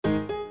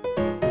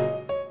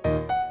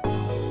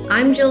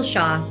I'm Jill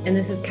Shaw, and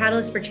this is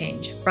Catalyst for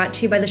Change, brought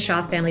to you by the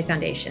Shaw Family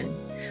Foundation.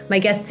 My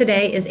guest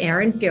today is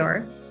Aaron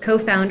Feuer,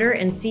 co-founder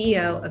and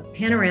CEO of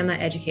Panorama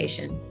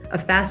Education, a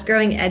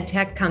fast-growing ed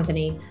tech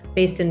company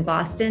based in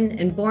Boston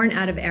and born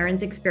out of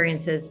Aaron's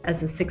experiences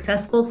as a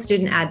successful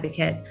student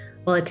advocate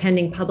while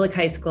attending public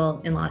high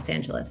school in Los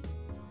Angeles.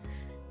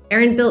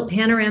 Aaron built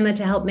Panorama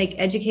to help make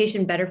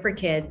education better for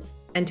kids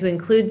and to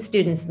include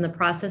students in the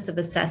process of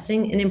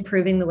assessing and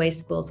improving the way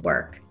schools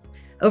work.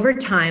 Over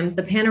time,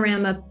 the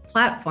Panorama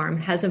platform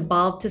has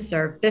evolved to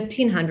serve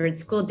 1,500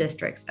 school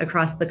districts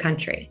across the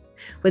country,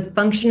 with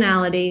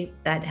functionality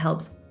that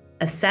helps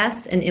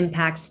assess and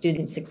impact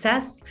student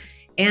success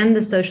and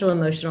the social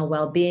emotional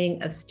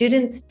well-being of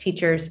students,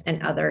 teachers,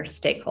 and other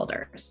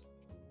stakeholders.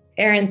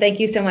 Aaron, thank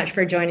you so much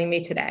for joining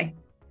me today.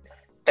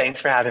 Thanks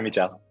for having me,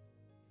 Jill.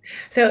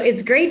 So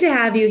it's great to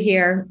have you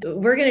here.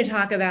 We're going to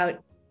talk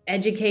about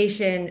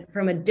education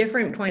from a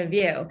different point of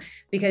view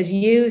because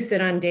you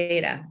sit on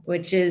data,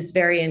 which is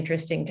very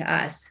interesting to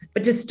us.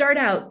 But to start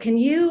out, can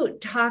you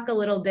talk a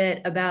little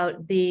bit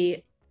about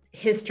the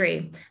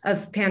history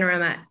of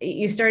Panorama?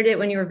 You started it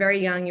when you were very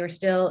young, you were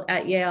still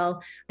at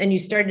Yale, and you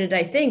started,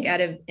 I think,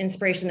 out of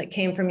inspiration that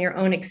came from your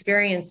own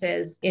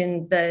experiences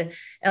in the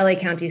LA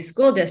County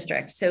School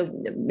District. So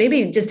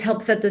maybe just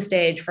help set the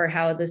stage for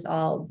how this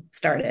all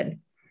started.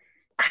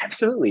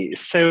 Absolutely.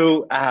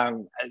 So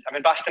I'm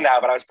in Boston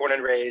now, but I was born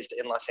and raised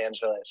in Los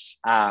Angeles.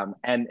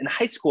 And in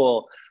high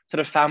school, sort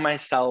of found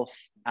myself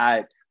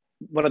at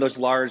one of those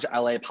large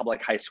LA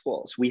public high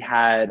schools. We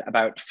had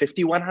about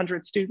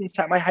 5,100 students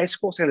at my high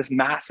school, so this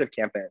massive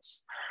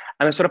campus.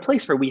 And a sort of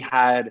place where we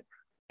had,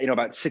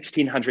 about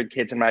 1,600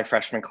 kids in my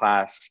freshman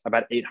class,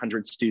 about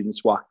 800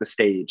 students walk the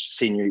stage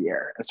senior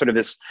year. And sort of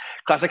this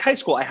classic high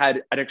school, I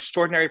had an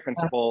extraordinary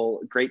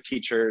principal, great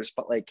teachers,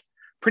 but like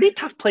pretty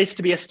tough place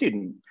to be a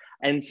student.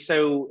 And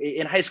so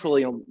in high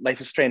school,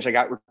 life is strange. I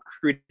got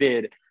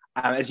recruited.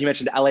 As you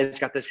mentioned, LA's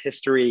got this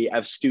history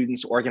of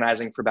students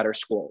organizing for better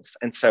schools.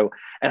 And so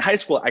in high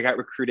school, I got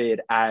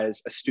recruited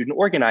as a student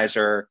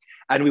organizer,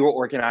 and we were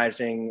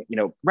organizing,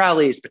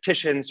 rallies,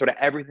 petitions, sort of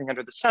everything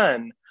under the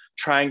sun,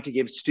 trying to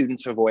give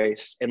students a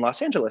voice in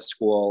Los Angeles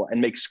school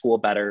and make school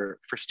better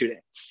for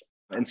students.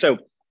 And so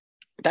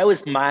that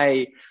was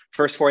my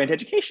first foray into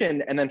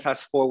education. And then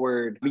fast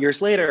forward years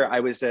later,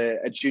 I was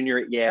a junior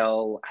at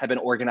Yale, had been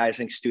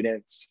organizing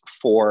students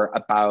for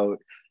about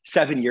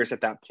 7 years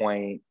at that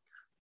point.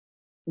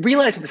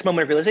 Realized at this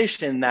moment of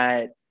realization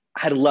that I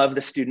had loved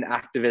the student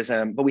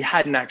activism, but we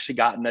hadn't actually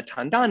gotten a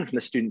ton done from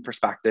the student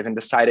perspective, and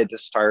decided to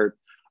start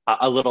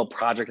a little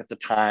project at the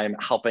time,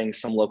 helping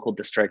some local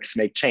districts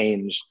make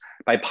change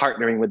by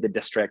partnering with the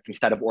district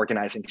instead of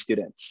organizing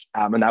students.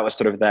 And that was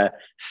sort of the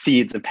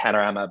seeds of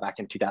Panorama back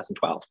in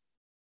 2012.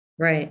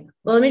 Right.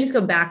 Well, let me just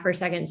go back for a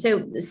second. So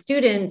the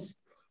students,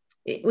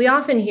 we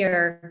often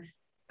hear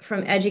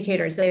from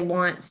educators, they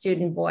want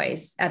student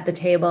voice at the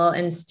table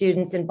and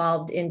students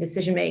involved in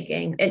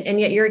decision-making. And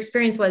yet your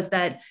experience was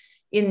that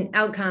in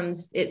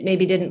outcomes, it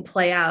maybe didn't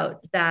play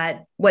out,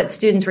 that what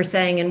students were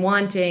saying and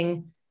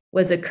wanting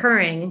was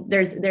occurring.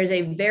 There's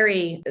a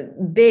very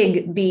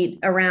big beat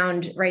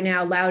around right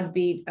now, loud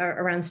beat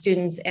around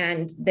students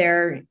and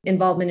their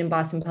involvement in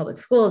Boston Public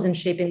Schools and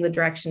shaping the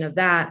direction of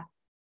that.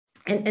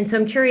 And so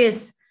I'm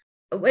curious,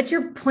 what's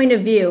your point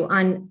of view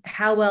on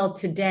how well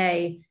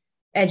today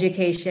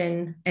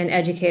education and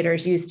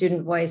educators use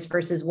student voice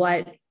versus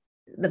what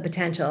the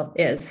potential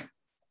is?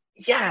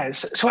 Yeah,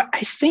 so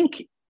I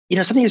think,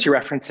 something as you're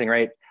referencing,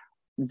 right?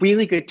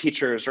 Really good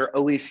teachers are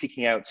always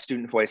seeking out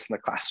student voice in the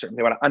classroom.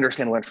 They want to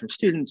understand and learn from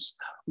students.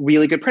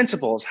 Really good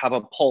principals have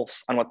a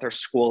pulse on what their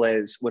school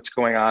is, what's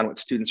going on, what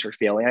students are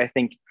feeling. I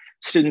think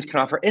students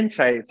can offer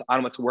insights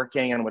on what's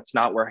working and what's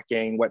not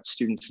working, what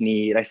students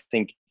need. I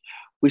think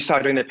we saw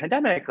during the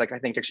pandemic, I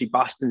think actually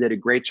Boston did a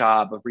great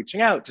job of reaching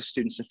out to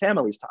students and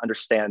families to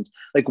understand,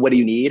 what do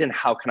you need and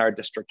how can our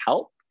district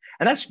help?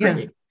 And that's great.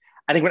 Yeah.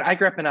 I think when I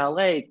grew up in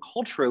LA,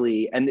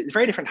 culturally, and it's a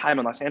very different time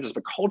in Los Angeles,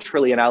 but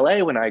culturally in LA,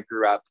 when I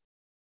grew up,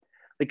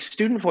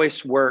 student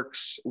voice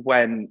works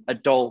when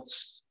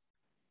adults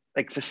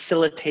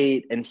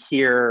facilitate and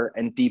hear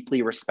and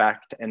deeply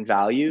respect and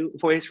value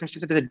voice from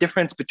students. There's a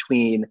difference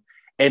between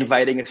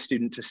inviting a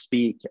student to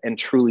speak and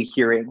truly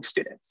hearing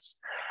students.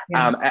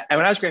 Yeah. And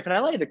when I was growing up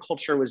in LA, the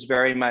culture was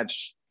very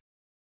much,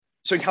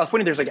 so in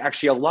California, there's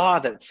actually a law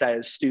that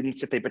says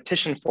students, if they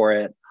petition for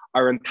it,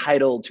 are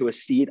entitled to a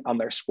seat on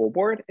their school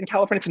board. In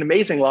California, it's an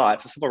amazing law.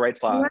 It's a civil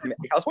rights law in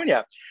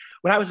California.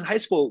 When I was in high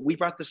school, we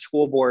brought the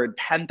school board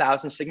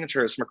 10,000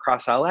 signatures from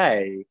across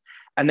LA,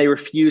 and they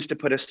refused to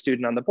put a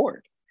student on the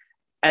board.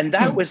 And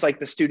that was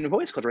the student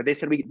voice culture. They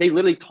said, they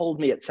literally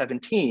told me at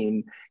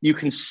 17, you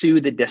can sue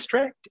the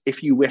district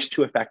if you wish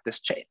to affect this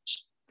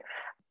change,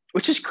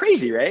 which is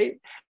crazy, right?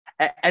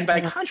 And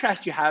by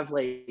contrast, you have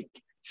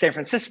San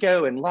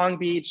Francisco and Long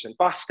Beach and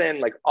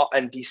Boston,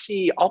 and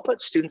DC, all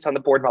put students on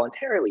the board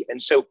voluntarily.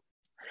 And so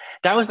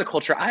that was the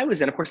culture I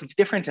was in. Of course, it's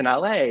different in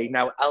LA.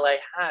 Now, LA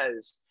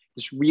has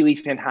this really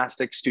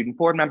fantastic student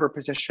board member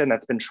position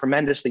that's been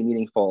tremendously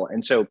meaningful.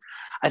 And so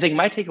I think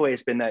my takeaway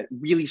has been that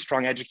really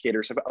strong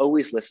educators have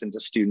always listened to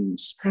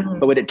students,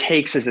 but what it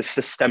takes is a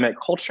systemic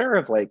culture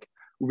of like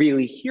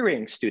really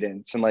hearing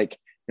students. And like,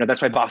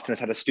 that's why Boston has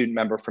had a student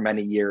member for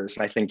many years.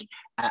 And I think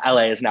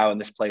LA is now in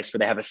this place where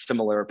they have a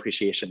similar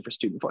appreciation for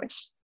student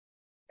voice.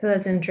 So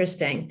that's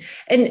interesting.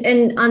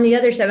 And on the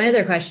other side, my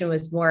other question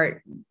was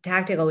more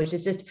tactical, which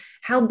is just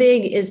how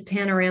big is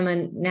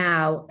Panorama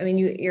now? I mean,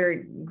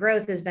 your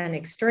growth has been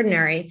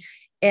extraordinary.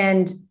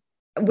 And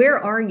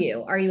where are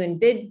you? Are you in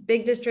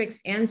big districts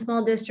and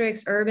small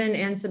districts, urban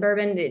and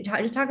suburban?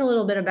 Just talk a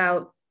little bit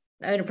about,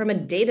 from a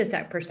data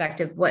set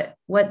perspective,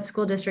 what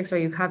school districts are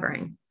you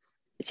covering?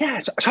 Yeah,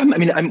 so one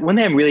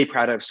thing I'm really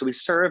proud of, so we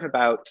serve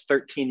about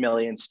 13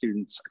 million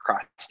students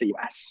across the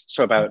US.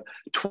 So about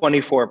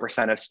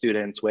 24% of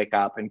students wake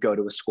up and go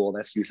to a school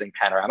that's using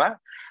Panorama.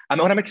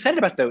 What I'm excited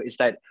about though is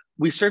that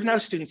we serve now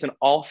students in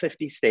all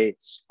 50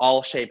 states,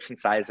 all shapes and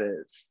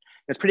sizes.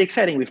 It's pretty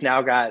exciting. We've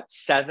now got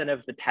 7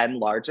 of the 10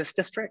 largest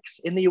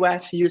districts in the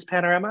US who use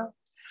Panorama.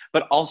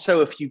 But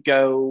also if you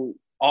go,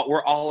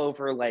 we're all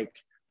over like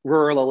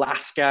rural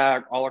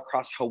Alaska, all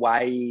across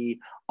Hawaii,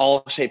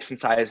 all shapes and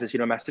sizes,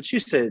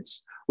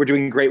 Massachusetts. We're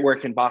doing great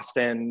work in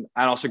Boston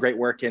and also great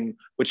work in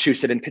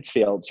Wachusett and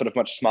Pittsfield, sort of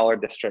much smaller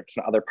districts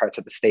in other parts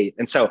of the state.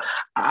 And so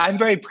I'm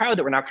very proud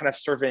that we're now kind of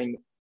serving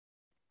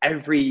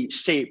every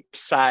shape,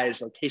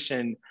 size,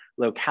 location,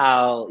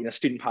 locale,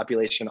 student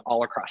population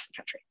all across the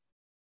country.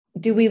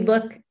 Do we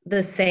look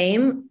the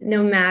same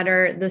no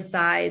matter the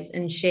size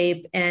and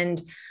shape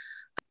and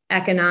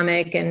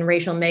economic and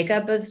racial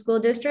makeup of school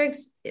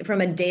districts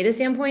from a data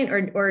standpoint,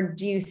 or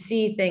do you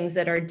see things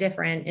that are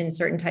different in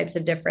certain types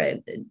of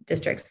different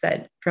districts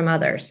that from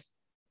others?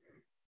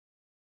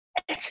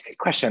 It's a good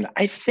question.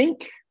 I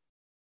think,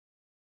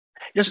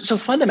 so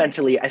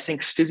fundamentally, I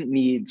think student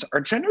needs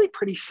are generally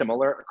pretty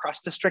similar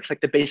across districts.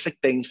 Like the basic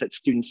things that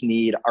students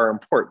need are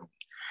important.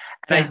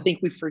 And I think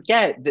we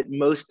forget that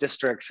most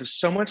districts have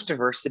so much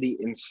diversity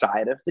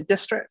inside of the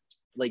district.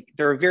 Like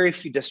there are very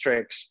few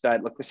districts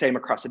that look the same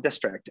across a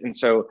district. And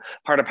so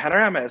part of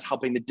Panorama is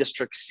helping the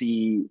district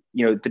see,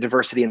 the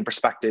diversity and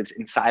perspectives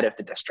inside of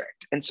the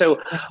district. And so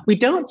we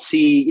don't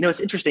see, it's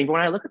interesting, but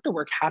when I look at the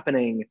work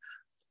happening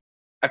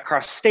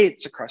across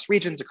states, across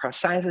regions, across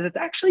sizes, it's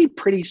actually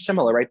pretty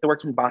similar, right? The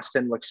work in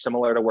Boston looks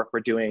similar to work we're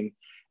doing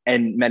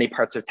in many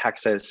parts of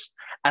Texas.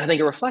 And I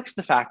think it reflects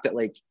the fact that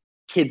like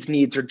kids'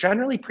 needs are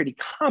generally pretty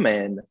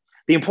common.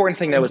 The important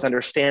thing though is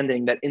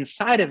understanding that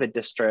inside of a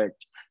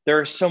district, there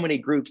are so many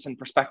groups and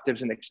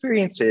perspectives and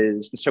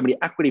experiences and so many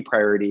equity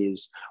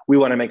priorities. We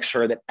want to make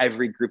sure that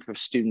every group of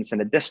students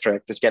in a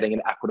district is getting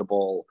an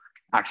equitable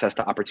access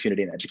to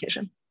opportunity and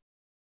education.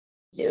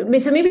 So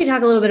maybe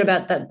talk a little bit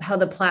about how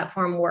the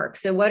platform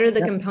works. So what are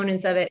the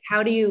components of it?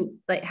 How do you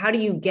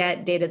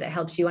get data that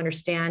helps you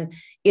understand,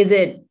 is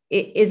it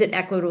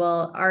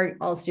equitable? Are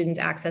all students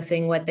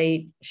accessing what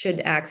they should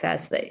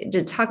access?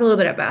 Just talk a little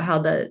bit about how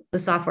the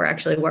software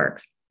actually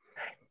works.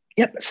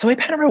 Yep. So the way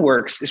Panorama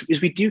works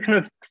is we do kind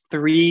of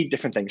 3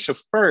 different things. So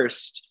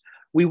first,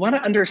 we want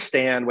to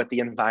understand what the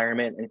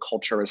environment and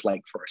culture is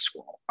like for a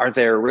school. Are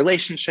there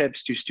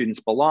relationships? Do students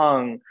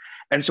belong?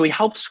 And so we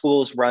help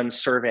schools run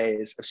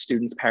surveys of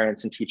students,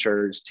 parents, and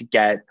teachers to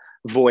get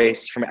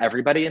voice from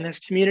everybody in this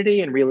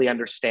community and really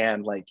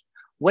understand like,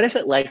 what is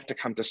it like to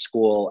come to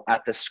school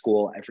at this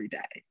school every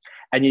day?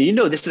 And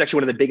this is actually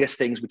one of the biggest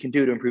things we can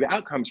do to improve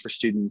outcomes for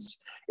students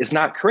is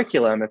not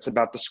curriculum, it's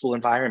about the school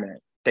environment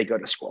they go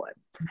to school in.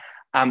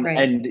 Right.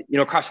 And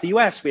across the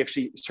US, we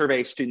actually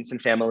survey students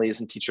and families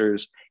and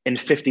teachers in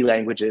 50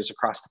 languages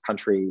across the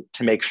country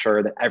to make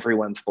sure that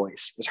everyone's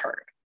voice is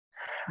heard.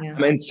 Yeah.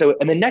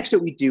 And then next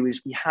what we do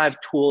is we have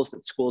tools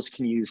that schools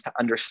can use to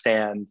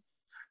understand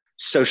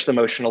social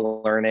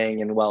emotional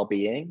learning and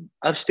well-being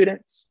of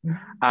students,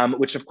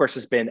 which of course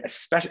has been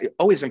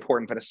always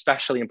important, but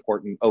especially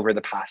important over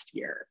the past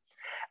year.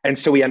 And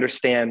so we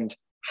understand,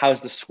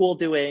 how's the school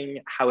doing?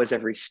 How is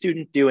every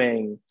student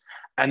doing?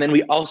 And then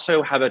we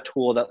also have a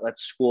tool that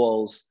lets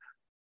schools,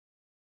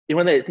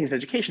 one of the things in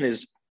education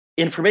is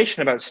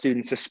information about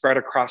students is spread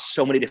across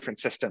so many different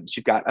systems.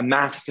 You've got a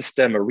math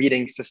system, a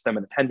reading system,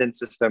 an attendance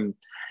system,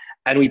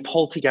 and we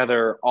pull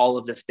together all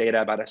of this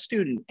data about a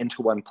student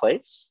into one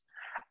place.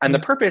 And the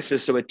purpose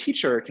is so a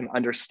teacher can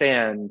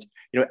understand,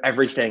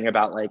 everything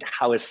about like,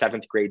 how is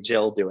 7th grade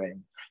Jill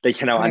doing? They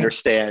can now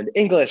understand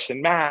English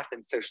and math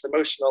and social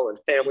emotional and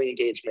family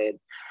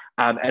engagement.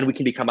 And we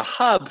can become a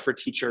hub for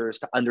teachers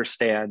to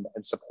understand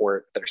and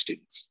support their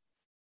students.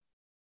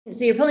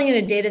 So you're pulling in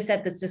a data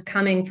set that's just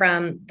coming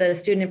from the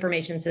student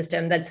information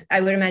system. That's,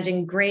 I would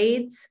imagine,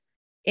 grades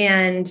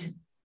and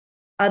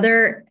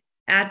other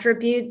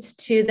attributes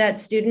to that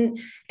student.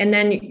 And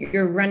then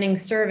you're running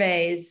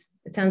surveys,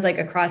 it sounds like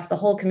across the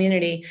whole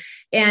community.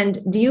 And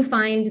do you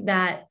find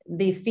that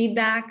the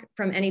feedback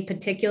from any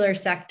particular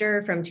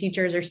sector, from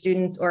teachers or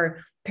students or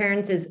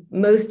parents, is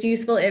most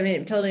useful? I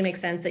mean, it totally makes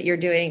sense that you're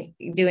doing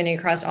it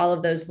across all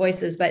of those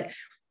voices, but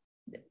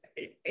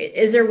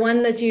is there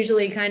one that's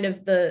usually kind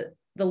of the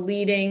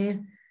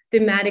leading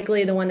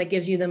thematically the one that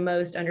gives you the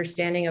most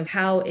understanding of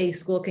how a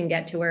school can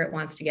get to where it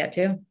wants to get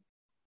to?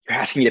 You're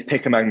asking me to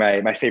pick among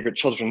my favorite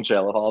children's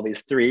show of all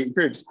these three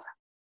groups.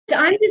 So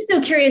I'm just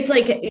so curious,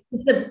 like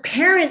the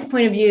parents'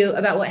 point of view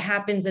about what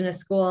happens in a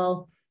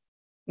school,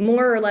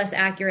 more or less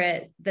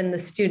accurate than the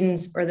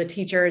students or the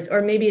teachers,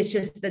 or maybe it's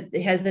just that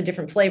it has a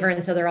different flavor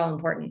and so they're all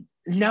important.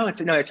 No, it's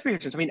pretty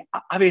interesting. I mean,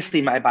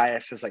 obviously my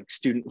bias is like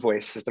student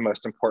voice is the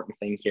most important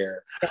thing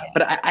here,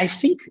 but I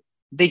think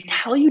they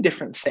tell you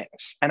different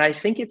things. And I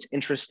think it's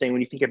interesting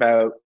when you think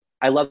about,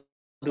 I love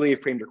the way you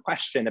framed your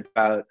question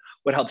about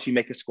what helps you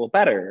make a school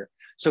better.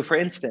 So for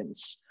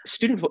instance,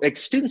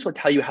 students will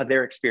tell you how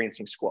they're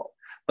experiencing school,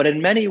 but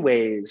in many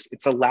ways,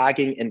 it's a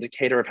lagging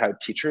indicator of how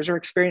teachers are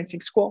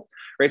experiencing school,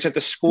 right? So if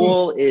the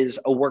school is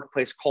a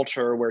workplace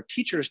culture where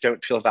teachers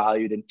don't feel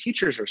valued and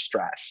teachers are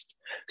stressed,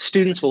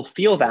 students will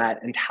feel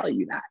that and tell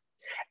you that.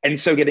 And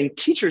so getting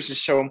teachers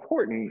is so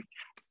important.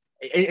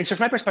 And so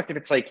from my perspective,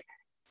 it's like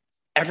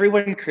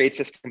everyone creates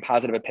this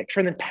composite of a picture.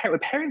 And then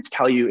what parents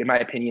tell you, in my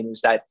opinion,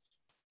 is that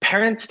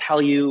parents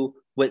tell you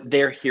what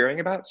they're hearing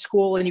about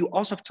school. And you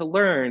also have to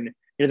learn,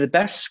 the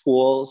best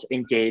schools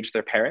engage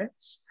their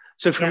parents.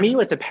 So for me,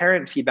 what the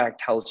parent feedback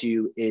tells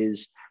you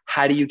is,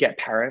 how do you get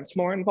parents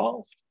more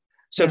involved?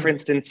 So for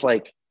instance,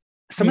 like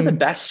some of the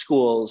best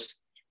schools,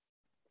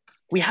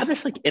 we have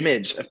this like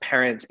image of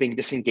parents being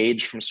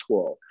disengaged from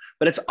school,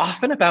 but it's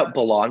often about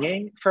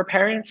belonging for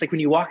parents. Like when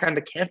you walk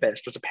onto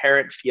campus, does a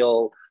parent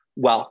feel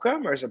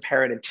welcome, or is a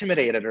parent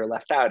intimidated or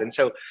left out? And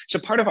so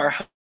part of our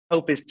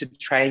hope is to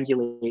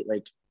triangulate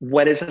like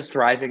what is a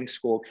thriving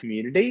school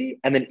community,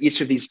 and then each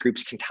of these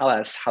groups can tell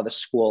us how the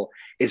school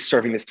is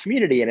serving this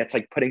community, and it's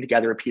like putting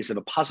together a piece of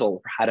a puzzle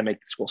for how to make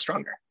the school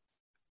stronger.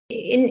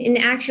 In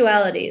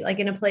actuality, like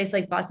in a place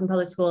like Boston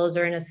Public Schools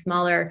or in a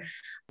smaller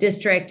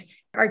district,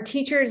 are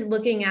teachers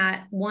looking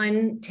at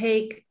one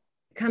take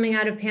coming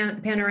out of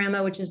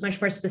Panorama, which is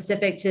much more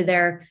specific to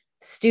their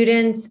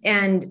students,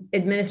 and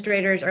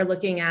administrators are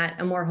looking at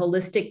a more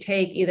holistic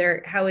take,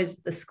 either how is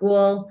the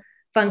school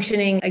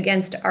functioning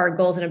against our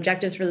goals and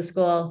objectives for the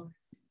school?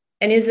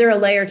 And is there a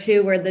layer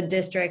two where the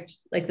district,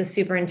 like the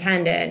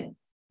superintendent,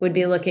 would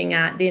be looking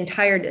at the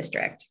entire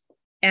district?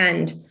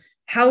 And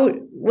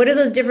what are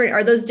those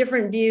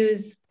different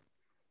views?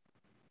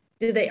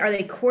 Are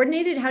they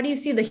coordinated? How do you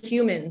see the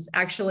humans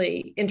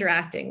actually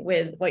interacting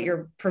with what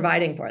you're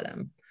providing for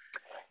them?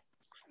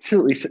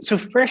 Absolutely. So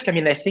first, I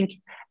mean, I think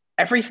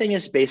everything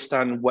is based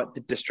on what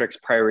the district's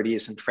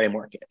priorities and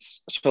framework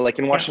is. So like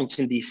in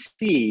Washington,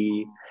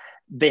 D.C.,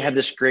 they have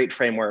this great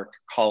framework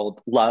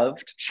called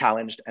Loved,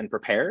 Challenged, and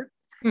Prepared.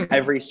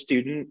 Every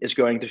student is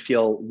going to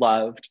feel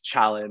loved,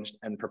 challenged,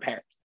 and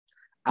prepared.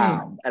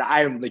 And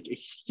I'm like a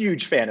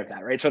huge fan of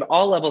that, right? So at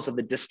all levels of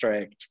the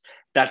district,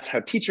 that's how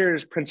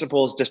teachers,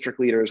 principals, district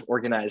leaders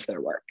organize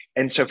their work.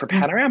 And so for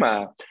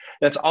Panorama,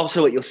 that's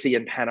also what you'll see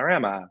in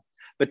Panorama.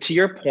 But to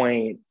your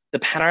point, the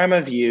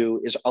Panorama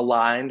view is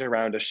aligned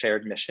around a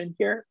shared mission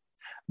here.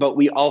 But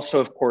we also,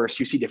 of course,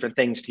 you see different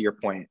things to your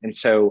point. And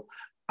so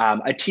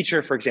a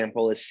teacher, for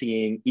example, is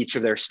seeing each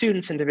of their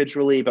students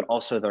individually, but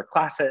also their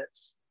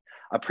classes.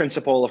 A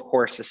principal, of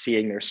course, is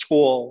seeing their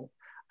school.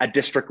 A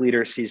district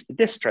leader sees the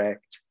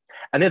district.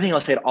 And the other thing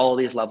I'll say at all of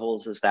these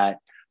levels is that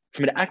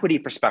from an equity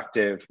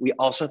perspective, we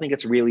also think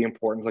it's really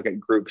important to look at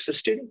groups of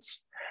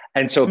students.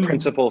 And so a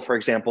principal, for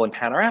example, in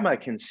Panorama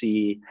can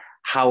see,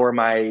 how are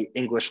my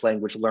English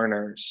language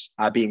learners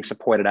being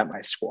supported at my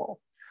school?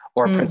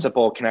 Or a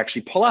principal can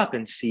actually pull up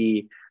and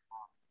see,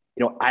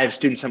 I have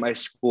students at my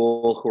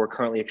school who are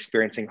currently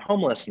experiencing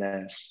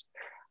homelessness.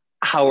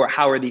 How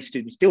are these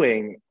students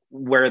doing?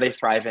 Where are they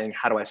thriving?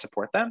 How do I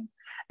support them?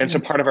 And so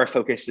part of our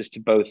focus is to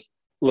both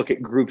look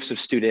at groups of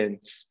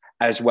students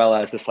as well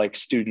as this like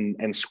student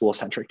and school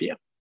centric view.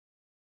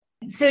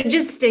 So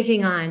just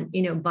sticking on,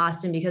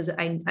 Boston, because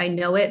I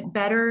know it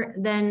better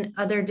than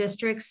other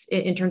districts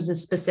in terms of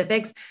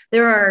specifics.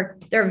 There are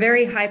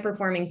very high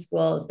performing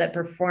schools that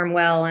perform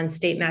well on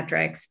state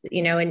metrics,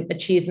 in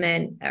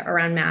achievement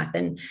around math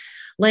and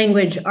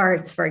language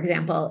arts, for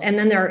example. And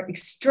then there are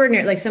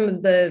extraordinary, like some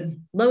of the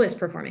lowest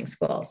performing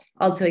schools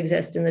also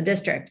exist in the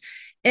district.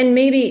 And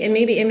maybe, I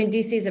mean,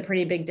 DC is a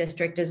pretty big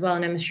district as well.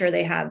 And I'm sure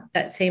they have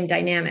that same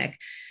dynamic.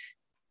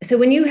 So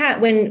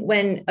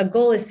when a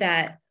goal is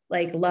set,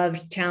 like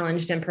loved,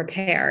 challenged, and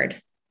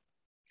prepared,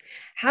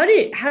 how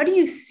do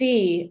you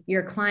see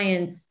your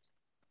clients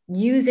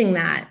using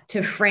that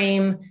to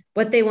frame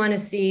what they want to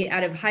see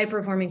out of high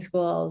performing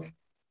schools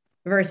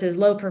versus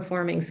low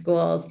performing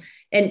schools?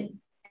 And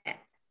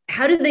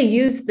how do they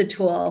use the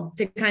tool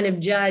to kind of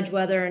judge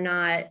whether or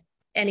not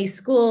any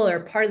school or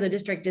part of the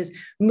district is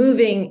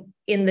moving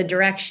in the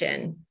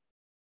direction?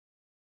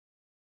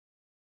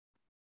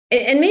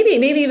 And maybe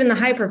even the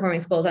high performing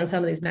schools on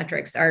some of these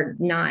metrics are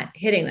not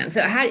hitting them.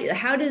 So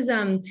how does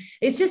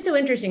it's just so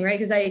interesting, right?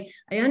 Because I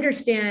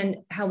understand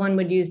how one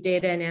would use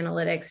data and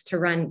analytics to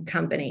run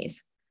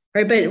companies,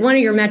 right? But one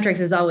of your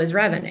metrics is always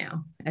revenue,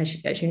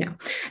 as you know,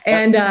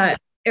 and right.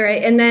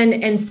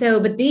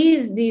 But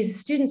these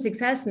student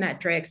success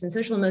metrics and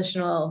social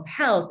emotional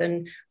health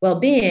and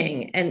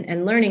well-being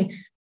and learning,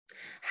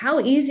 how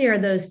easy are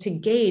those to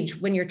gauge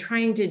when you're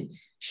trying to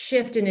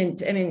shift I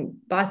mean,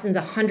 Boston's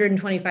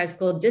 125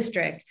 school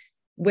district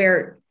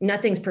where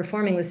nothing's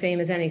performing the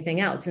same as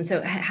anything else. And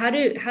so how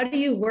do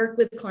you work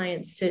with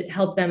clients to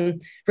help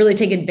them really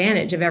take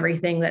advantage of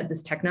everything that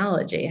this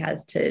technology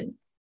has to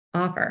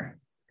offer?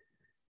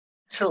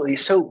 Absolutely.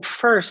 So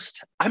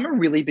first, I'm a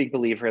really big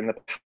believer in the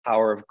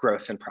power of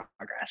growth and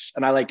progress.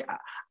 And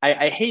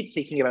I hate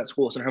thinking about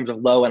schools in terms of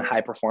low and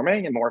high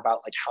performing and more about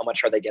like how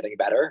much are they getting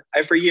better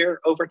every year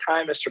over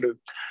time is sort of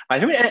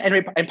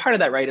and part of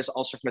that, right, is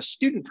also from a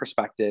student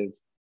perspective.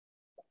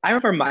 I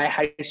remember my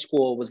high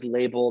school was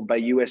labeled by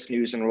US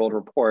News and World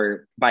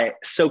Report by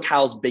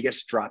SoCal's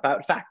biggest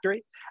dropout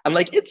factory. And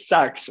like, it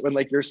sucks when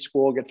like your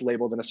school gets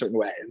labeled in a certain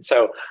way. And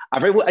so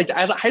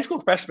as a high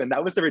school freshman,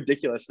 that was the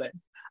ridiculous thing.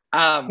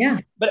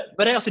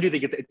 But I also do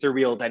think it's a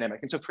real dynamic.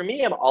 And so for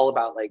me, I'm all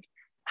about like,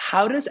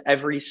 how does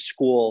every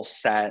school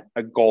set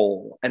a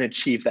goal and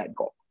achieve that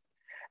goal?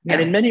 Yeah.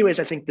 And in many ways,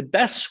 I think the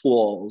best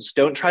schools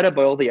don't try to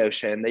boil the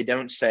ocean. They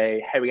don't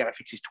say, hey, we got to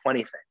fix these 20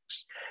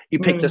 things. You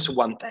pick this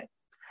one thing.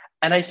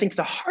 And I think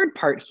the hard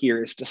part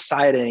here is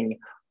deciding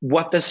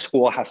what the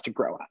school has to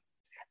grow at.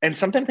 And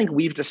something I think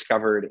we've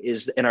discovered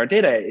is in our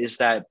data is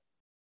that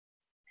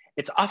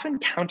it's often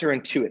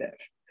counterintuitive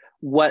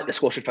what the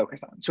school should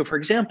focus on. So for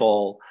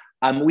example,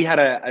 we had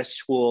a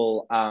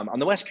school on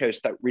the West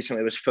Coast that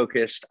recently was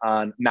focused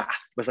on math,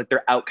 was like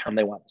their outcome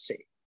they want to see.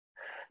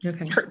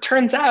 Okay.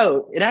 Turns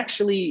out it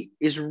actually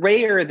is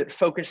rare that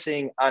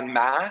focusing on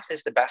math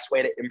is the best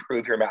way to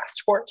improve your math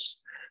scores.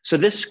 So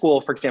this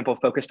school, for example,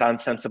 focused on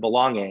sense of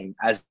belonging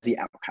as the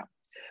outcome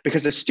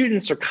because the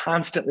students are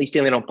constantly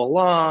feeling they don't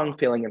belong,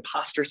 feeling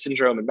imposter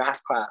syndrome in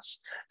math class.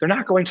 They're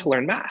not going to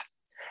learn math.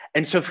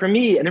 And so for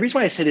me, and the reason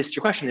why I say this to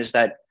your question is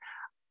that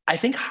I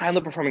think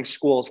highly performing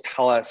schools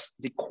tell us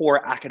the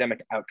core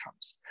academic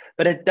outcomes,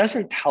 but it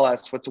doesn't tell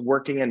us what's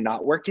working and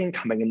not working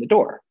coming in the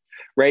door,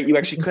 right? You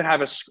actually could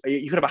have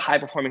a high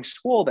performing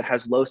school that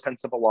has low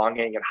sense of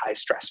belonging and high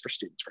stress for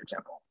students, for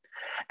example.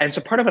 And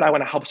so part of what I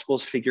want to help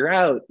schools figure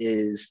out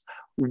is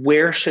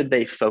where should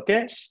they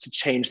focus to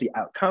change the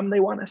outcome they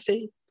want to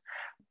see?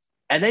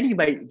 And then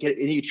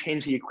you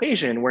change the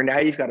equation where now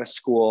you've got a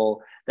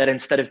school that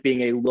instead of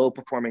being a low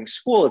performing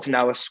school, it's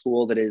now a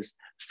school that is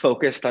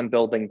focused on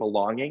building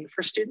belonging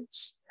for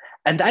students.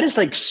 And that is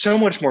like so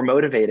much more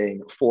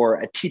motivating for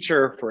a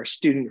teacher, for a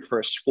student, for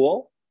a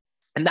school.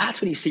 And that's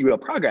when you see real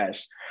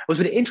progress.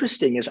 What's been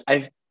interesting is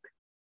I've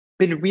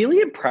been really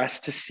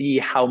impressed to see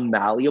how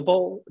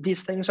malleable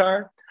these things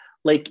are.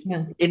 Like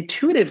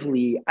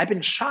intuitively, I've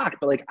been shocked,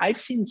 but like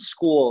I've seen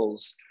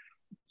schools,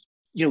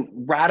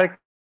 radically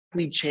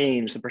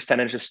change the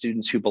percentage of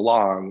students who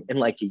belong in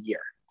like a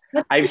year.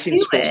 I've seen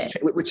schools,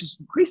 which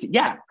is crazy.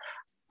 Yeah.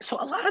 So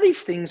a lot of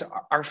these things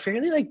are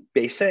fairly like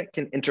basic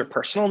and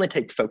interpersonal and they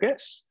take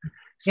focus.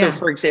 So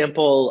for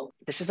example,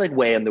 this is like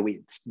way in the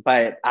weeds,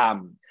 but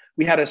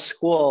we had a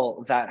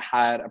school that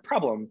had a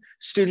problem.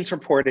 Students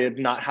reported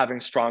not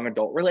having strong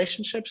adult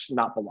relationships,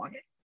 not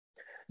belonging.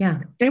 Yeah.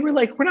 They were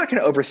like, we're not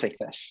going to overthink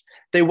this.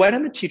 They went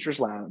in the teacher's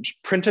lounge,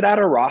 printed out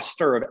a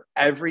roster of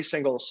every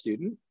single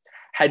student,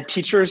 had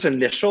teachers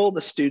initial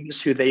the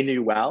students who they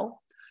knew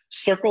well,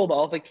 circled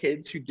all the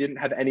kids who didn't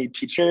have any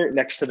teacher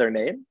next to their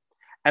name,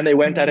 and they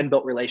went out and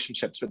built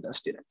relationships with those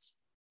students.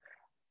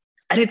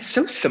 And it's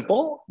so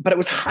simple, but it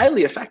was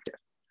highly effective.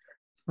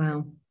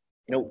 Wow.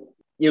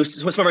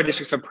 Some of our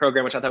districts have a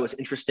program, which I thought was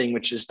interesting,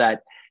 which is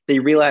that they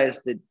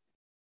realized that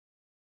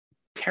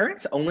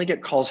parents only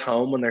get calls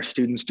home when their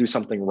students do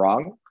something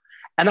wrong.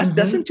 And that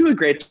doesn't do a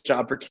great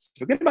job for kids to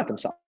feel good about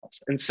themselves.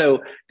 And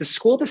so the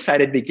school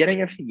decided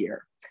beginning of the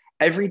year,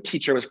 every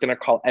teacher was going to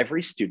call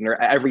every student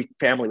or every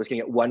family was going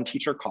to get one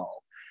teacher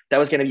call that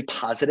was going to be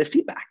positive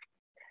feedback.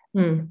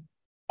 And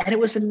it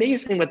was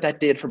amazing what that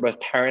did for both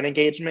parent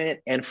engagement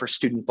and for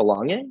student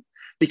belonging,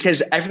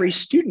 because every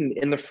student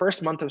in the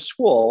first month of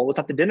school was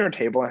at the dinner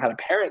table and had a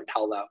parent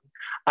tell them,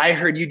 I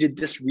heard you did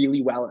this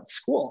really well at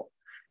school.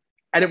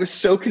 And it was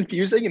so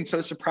confusing and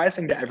so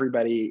surprising to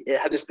everybody. It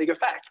had this big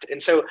effect. And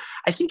so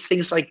I think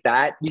things like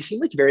that, these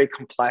seem like very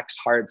complex,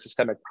 hard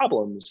systemic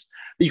problems,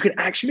 but you can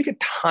actually make a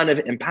ton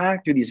of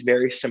impact through these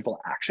very simple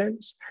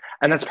actions.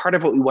 And that's part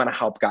of what we want to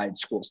help guide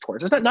schools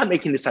towards. It's not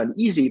making this sound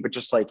easy, but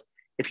just like,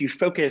 if you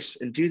focus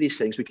and do these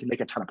things, we can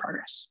make a ton of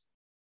progress.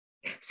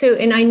 So,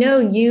 and I know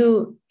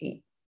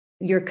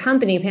your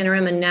company,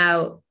 Panorama,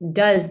 now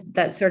does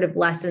that sort of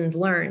lessons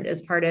learned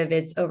as part of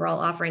its overall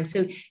offering.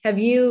 So have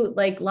you,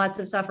 like lots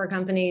of software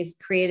companies,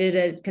 created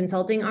a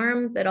consulting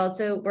arm that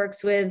also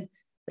works with,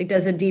 like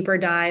does a deeper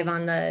dive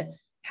on the,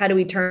 how do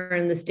we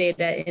turn this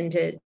data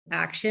into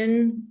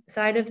action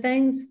side of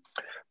things?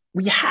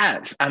 We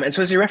have. And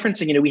so as you're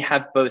referencing, we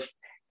have both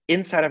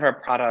inside of our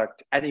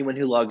product, anyone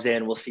who logs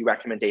in will see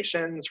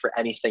recommendations for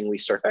anything we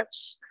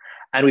surface.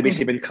 And we've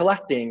basically been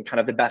collecting kind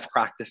of the best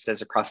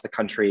practices across the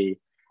country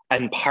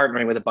and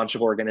partnering with a bunch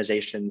of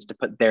organizations to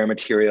put their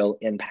material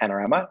in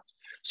Panorama.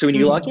 So when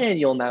you log in,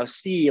 you'll now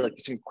see like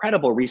this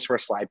incredible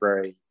resource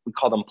library. We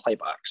call them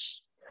playbooks.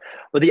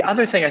 But the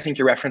other thing I think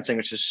you're referencing,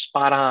 which is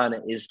spot on,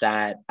 is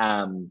that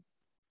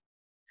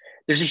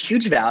there's a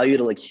huge value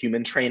to like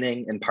human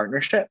training and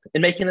partnership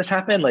in making this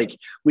happen. Like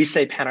we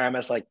say Panorama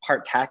is like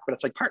part tech, but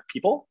it's like part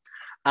people.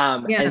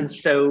 And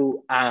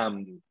so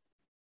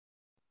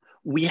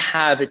we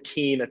have a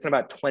team that's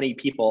about 20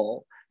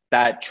 people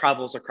that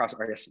travels across,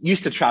 or I guess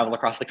used to travel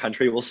across the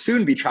country, will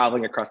soon be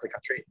traveling across the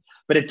country,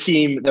 but a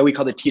team that we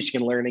call the teaching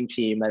and learning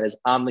team that is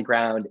on the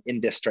ground in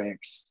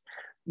districts,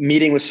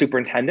 meeting with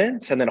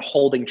superintendents and then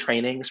holding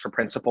trainings for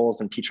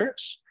principals and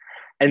teachers.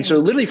 And so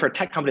literally for a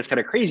tech company, it's kind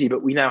of crazy,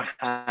 but we now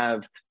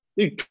have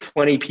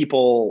 20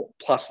 people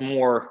plus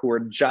more who are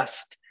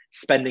just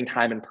spending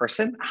time in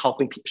person,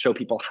 helping show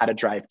people how to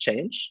drive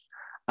change.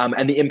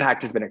 And the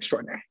impact has been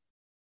extraordinary.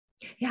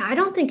 Yeah, I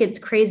don't think it's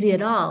crazy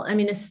at all. I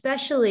mean,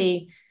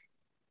 especially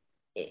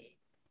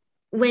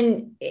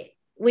when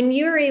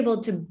you're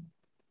able to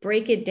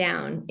break it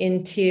down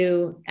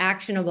into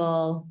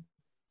actionable,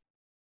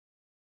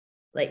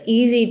 like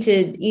easy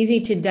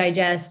to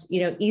digest,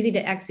 easy to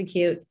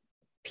execute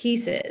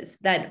pieces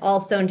that all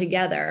sewn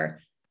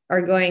together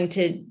are going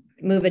to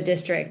move a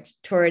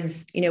district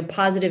towards,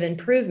 positive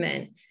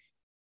improvement.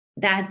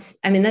 That's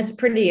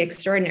pretty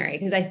extraordinary,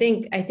 because I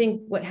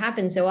think what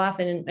happens so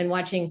often and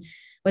watching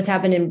what's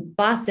happened in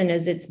Boston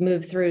is it's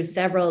moved through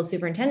several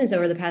superintendents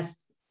over the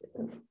past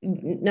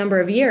number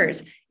of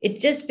years. It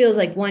just feels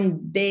like one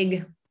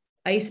big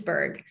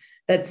iceberg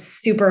that's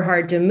super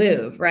hard to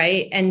move,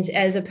 right? And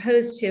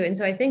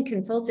so I think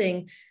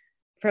consulting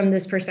from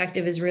this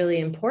perspective is really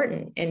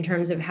important in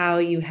terms of how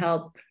you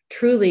help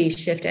truly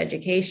shift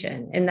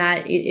education, and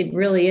that it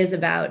really is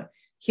about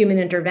human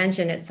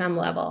intervention at some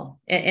level.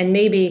 And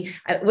maybe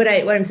what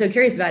I'm so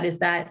curious about is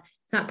that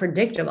it's not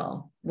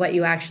predictable what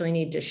you actually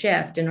need to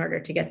shift in order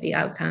to get the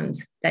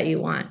outcomes that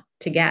you want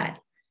to get.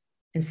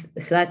 And so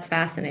that's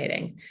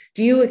fascinating.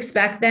 Do you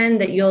expect then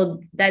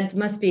that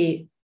must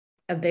be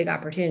a big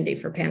opportunity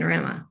for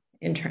Panorama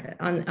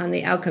on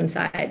the outcome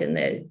side and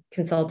the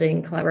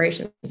consulting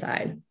collaboration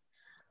side?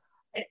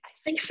 I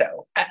think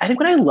so. I think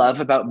what I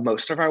love about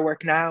most of our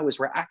work now is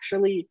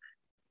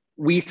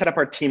we set up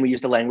our team, we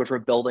use the language, we're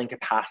building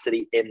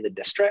capacity in the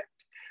district.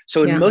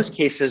 So in most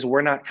cases,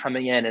 we're not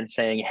coming in and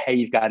saying, hey,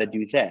 you've got to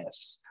do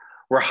this.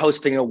 We're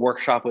hosting a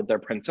workshop with their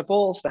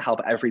principals to help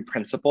every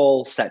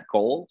principal set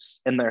goals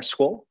in their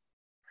school.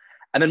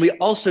 And then we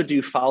also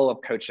do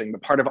follow-up coaching,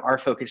 but part of our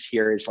focus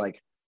here is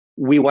like,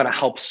 we want to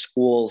help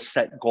schools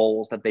set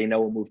goals that they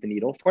know will move the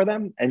needle for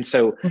them. And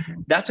so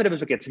that's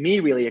what gets me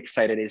really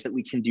excited, is that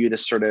we can do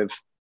this sort of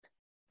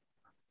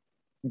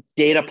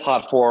data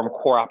platform,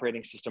 core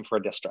operating system for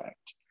a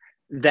district.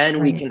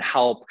 Then we can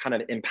help kind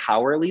of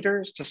empower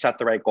leaders to set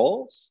the right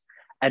goals.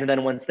 And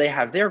then once they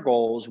have their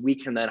goals, we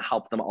can then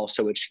help them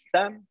also achieve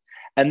them.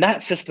 And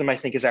that system, I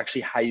think, is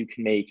actually how you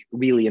can make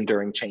really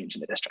enduring change in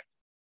the district.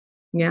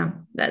 Yeah,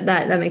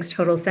 that makes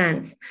total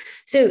sense.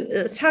 So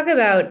let's talk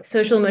about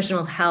social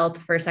emotional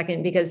health for a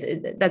second, because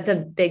that's a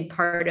big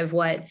part of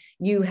what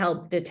you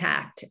help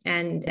detect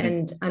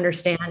and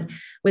understand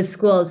with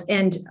schools.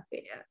 And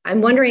I'm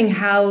wondering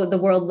how the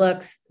world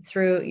looks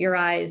through your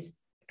eyes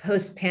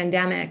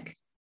post-pandemic.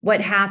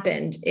 What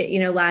happened,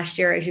 last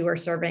year as you were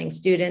surveying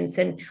students,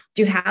 and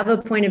do you have a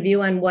point of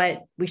view on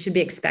what we should be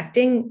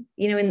expecting,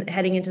 in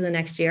heading into the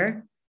next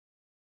year?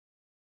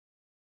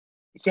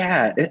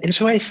 Yeah, and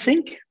so I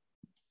think,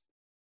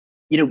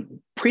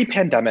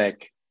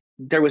 pre-pandemic,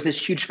 there was this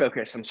huge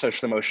focus on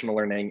social emotional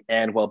learning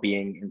and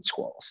well-being in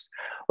schools.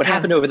 What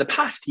happened over the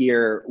past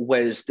year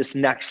was this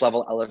next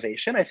level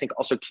elevation. I think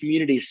also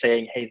communities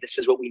saying, hey, this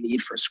is what we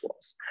need for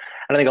schools.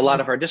 And I think a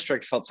lot of our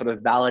districts felt sort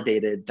of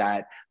validated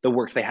that the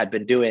work they had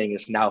been doing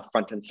is now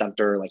front and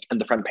center, like on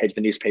the front page of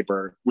the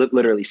newspaper,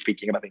 literally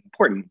speaking about being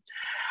important.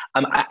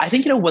 I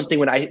think, one thing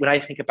when I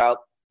think about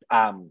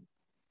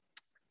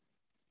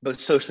both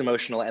social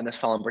emotional and this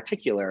fall in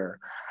particular,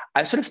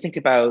 I sort of think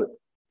about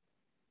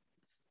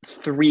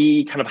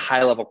three kind of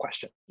high level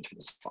questions for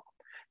this fall.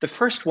 The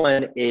first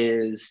one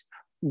is,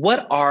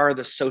 what are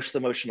the social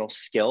emotional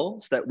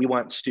skills that we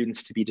want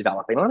students to be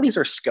developing? A lot of these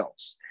are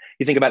skills.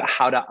 You think about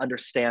how to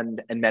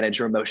understand and manage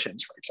your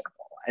emotions, for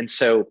example. And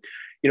so,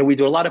 we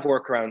do a lot of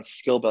work around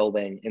skill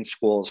building in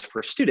schools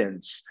for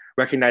students,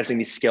 recognizing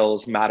these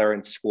skills matter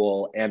in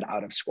school and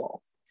out of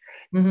school.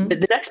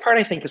 The next part,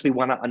 I think, is we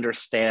want to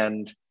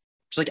understand,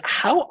 just like,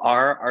 how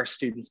are our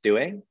students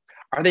doing?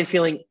 Are they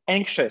feeling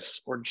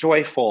anxious or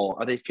joyful?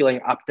 Are they feeling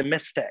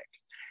optimistic?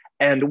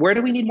 And where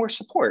do we need more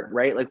support,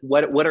 right? Like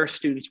what are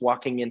students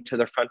walking into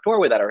their front door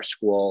with at our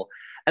school?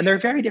 And they're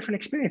very different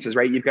experiences,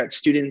 right? You've got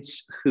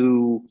students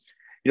who,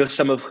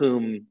 some of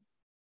whom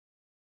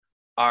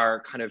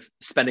are kind of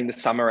spending the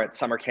summer at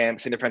summer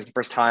camp, seeing their friends the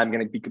first time,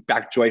 going to be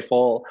back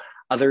joyful.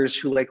 Others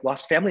who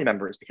lost family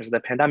members because of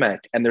the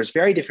pandemic. And there's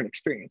very different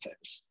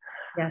experiences.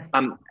 Yes.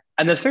 And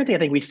the third thing I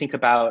think we think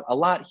about a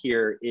lot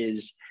here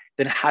is,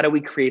 then how do we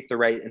create the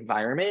right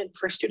environment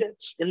for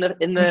students in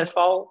the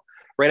fall,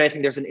 right? I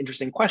think there's an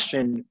interesting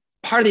question.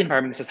 Part of the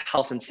environment is this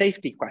health and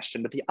safety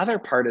question, but the other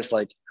part is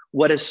like,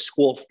 what does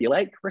school feel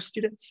like for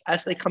students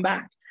as they come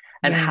back?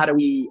 And how do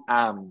we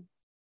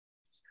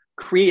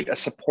create a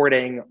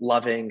supporting,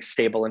 loving,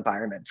 stable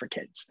environment for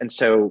kids. And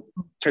so,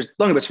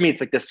 long as for me, it's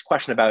like this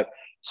question about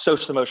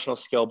social emotional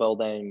skill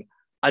building,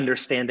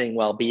 understanding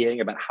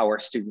well-being about how our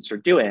students are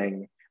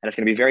doing. And it's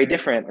going to be very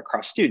different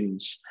across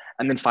students.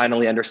 And then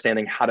finally,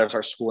 understanding how does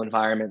our school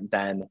environment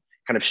then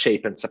kind of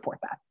shape and support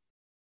that.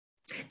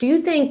 Do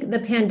you think the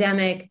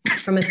pandemic,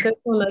 from a social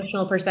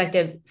emotional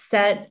perspective,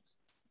 set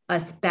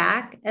us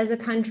back as a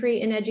country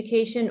in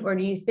education? Or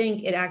do you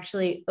think it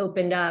actually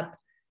opened up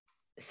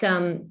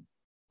some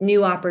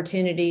new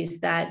opportunities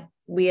that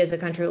we as a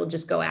country will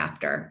just go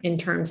after in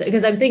terms of,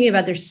 because I'm thinking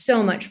about there's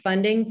so much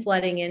funding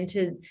flooding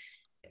into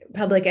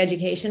public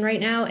education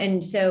right now.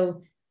 And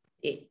so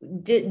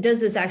does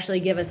this actually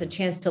give us a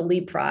chance to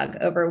leapfrog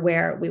over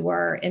where we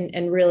were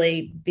and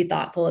really be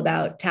thoughtful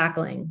about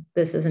tackling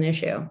this as an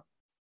issue?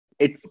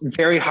 It's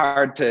very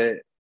hard to,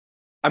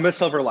 I'm a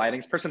silver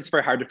linings person. It's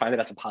very hard to find it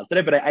as a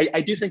positive, but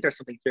I do think there's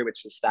something here,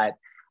 which is that,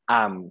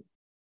 I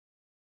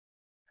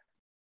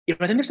think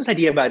there's this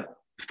idea about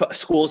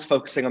schools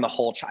focusing on the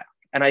whole child.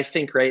 And I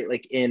think, right,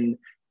 like in,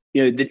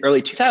 the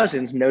early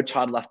 2000s, No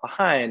Child Left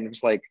Behind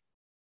was like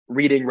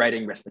reading,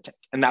 writing, arithmetic.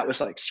 And that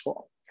was like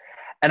school.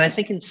 And I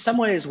think in some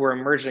ways we're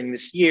emerging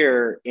this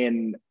year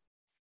in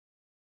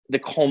the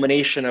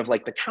culmination of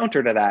like the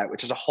counter to that,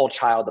 which is a whole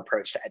child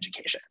approach to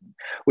education,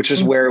 which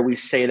is where we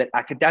say that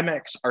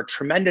academics are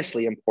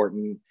tremendously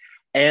important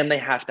and they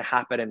have to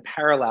happen in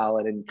parallel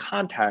and in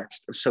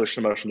context of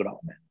social emotional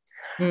development.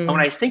 And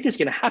what I think is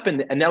going to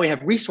happen, and now we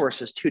have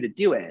resources too to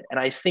do it. And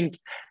I think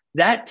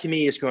that to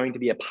me is going to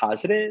be a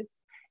positive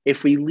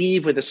if we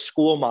leave with a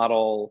school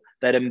model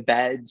that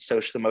embeds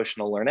social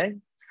emotional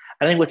learning.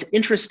 I think what's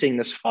interesting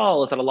this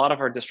fall is that a lot of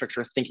our districts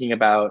are thinking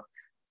about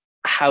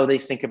how they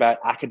think about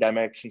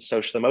academics and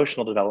social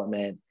emotional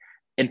development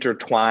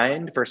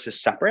intertwined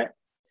versus separate.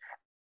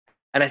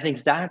 And I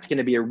think that's going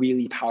to be a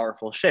really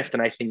powerful shift.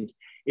 And I think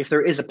if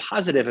there is a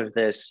positive of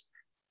this,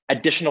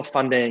 additional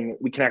funding,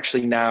 we can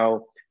actually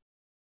now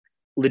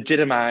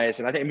legitimize,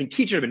 and I mean,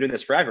 teachers have been doing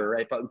this forever,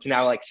 right? But we can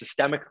now like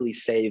systemically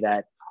say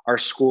that our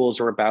schools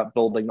are about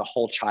building the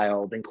whole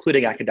child,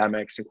 including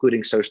academics,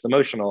 including social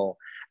emotional,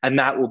 and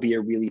that will be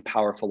a really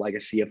powerful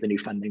legacy of the new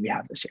funding we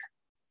have this year.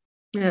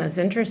 Yeah, that's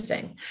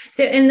interesting.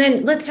 So, and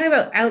then let's talk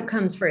about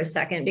outcomes for a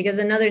second, because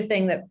another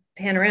thing that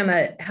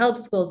Panorama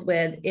helps schools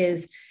with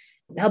is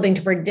helping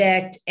to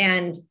predict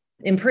and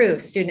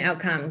improve student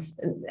outcomes.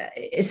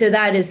 So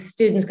that is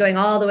students going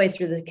all the way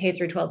through the K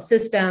through 12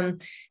 system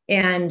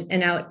and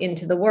out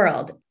into the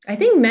world. I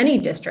think many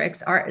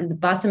districts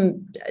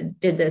Boston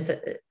did this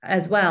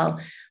as well,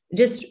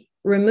 just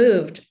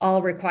removed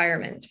all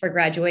requirements for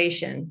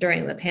graduation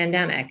during the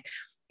pandemic.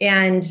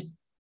 And,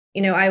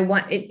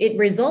 it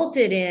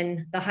resulted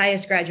in the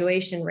highest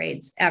graduation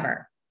rates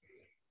ever,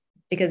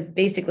 because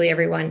basically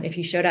everyone, if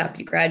you showed up,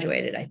 you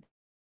graduated, I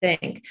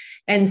think.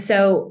 And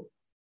so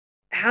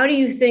how do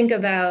you think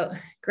about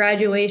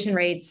graduation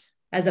rates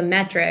as a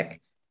metric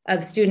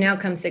of student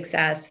outcome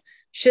success?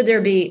 Should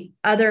there be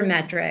other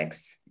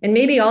metrics? And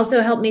maybe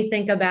also help me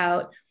think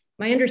about,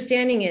 my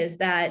understanding is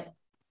that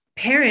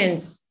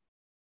parents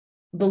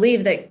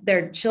believe that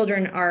their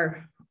children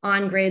are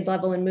on grade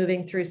level and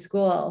moving through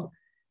school.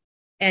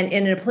 And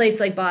in a place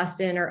like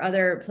Boston or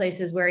other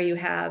places where you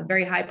have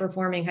very high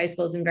performing high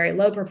schools and very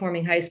low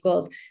performing high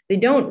schools, they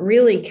don't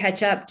really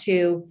catch up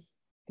to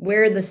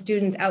where the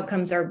students'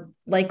 outcomes are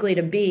likely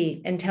to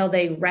be until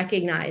they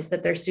recognize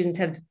that their students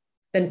have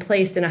been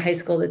placed in a high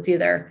school that's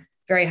either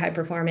very high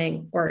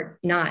performing or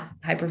not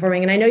high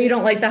performing. And I know you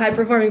don't like the high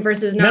performing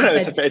versus not. No,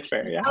 it's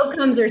fair. Yeah.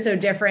 Outcomes are so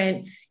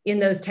different in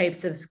those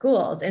types of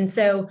schools. And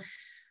so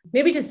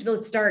maybe just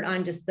let's start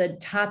on just the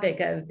topic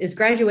of, is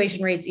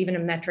graduation rates even a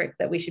metric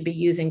that we should be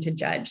using to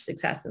judge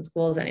success in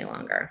schools any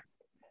longer?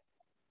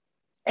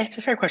 It's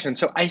a fair question.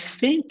 So I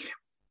think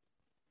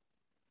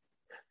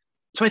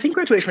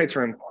graduation rates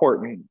are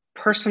important.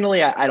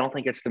 Personally, I don't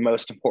think it's the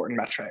most important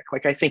metric.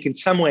 Like, I think in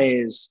some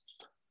ways,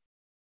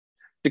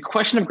 the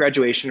question of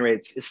graduation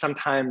rates is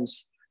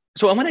sometimes,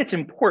 so on one hand, it's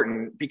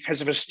important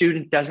because if a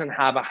student doesn't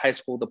have a high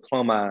school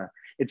diploma,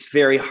 it's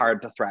very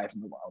hard to thrive in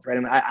the world, right?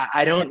 And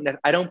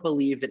I don't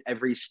believe that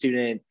every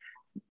student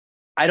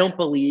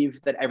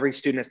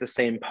has the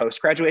same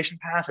post-graduation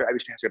path, or every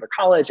student has to go to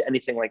college,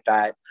 anything like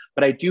that.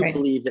 But I do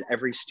believe that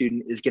every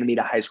student is going to need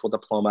a high school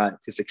diploma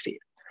to succeed.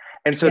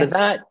 And so to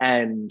that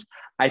end,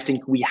 I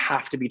think we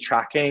have to be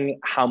tracking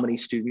how many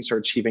students are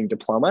achieving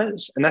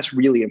diplomas, and that's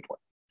really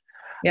important.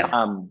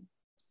 Yeah.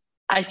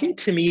 I think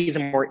to me, the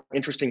more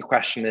interesting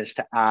question is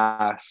to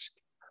ask,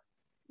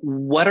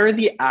 what are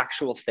the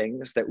actual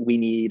things that we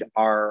need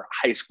our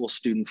high school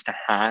students to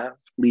have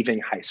leaving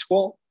high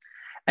school,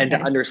 and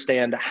to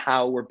understand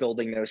how we're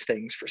building those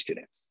things for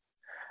students.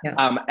 Yeah.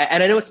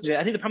 And I know I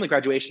think the problem with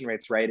graduation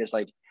rates, right, is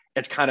like,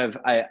 it's kind of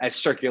a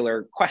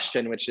circular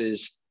question, which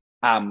is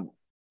we have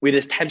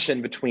this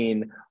tension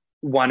between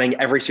wanting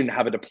every student to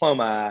have a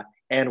diploma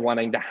and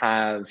wanting to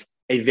have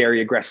a very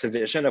aggressive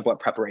vision of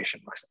what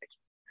preparation looks like.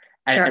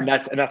 And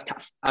that's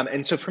tough.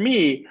 And so for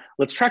me,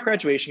 let's track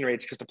graduation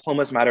rates because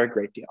diplomas matter a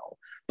great deal.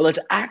 But let's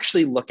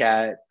actually look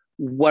at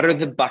what are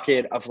the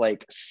bucket of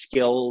like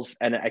skills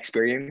and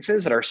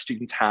experiences that our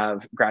students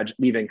have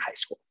leaving high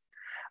school.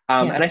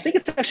 And I think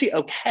it's actually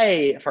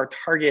okay if our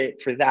target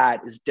for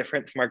that is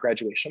different from our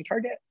graduation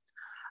target.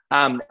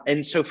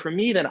 And so for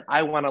me, then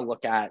I want to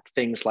look at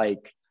things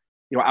like,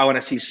 I want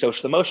to see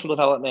social emotional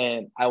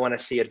development. I want to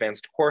see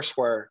advanced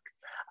coursework.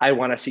 I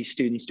want to see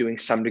students doing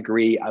some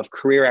degree of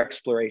career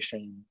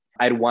exploration.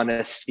 I'd want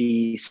to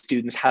see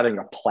students having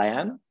a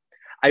plan.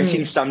 I've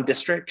seen some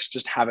districts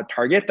just have a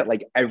target that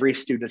like every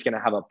student is going to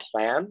have a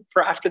plan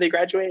for after they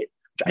graduate,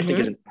 which I think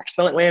is an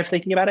excellent way of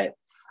thinking about it.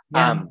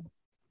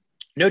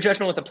 No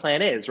judgment what the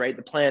plan is, right?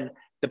 The plan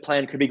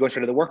could be go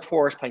straight to the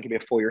workforce, plan could be a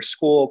 4-year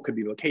school, could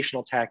be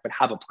vocational tech, but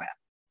have a plan.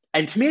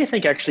 And to me, I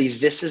think actually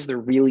this is the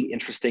really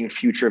interesting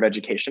future of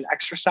education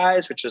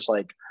exercise, which is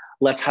like,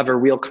 let's have a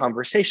real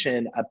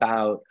conversation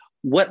about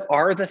what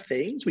are the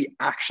things we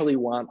actually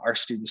want our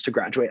students to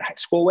graduate high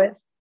school with.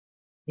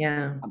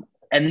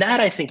 And that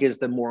I think is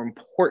the more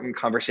important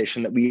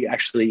conversation that we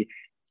actually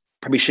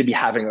probably should be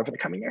having over the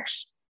coming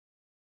years.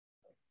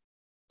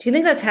 Do you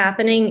think that's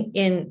happening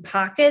in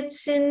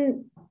pockets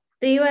in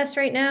the US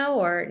right now,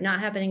 or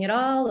not happening at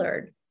all,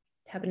 or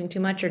happening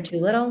too much or too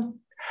little?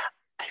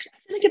 I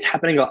think it's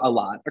happening a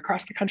lot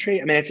across the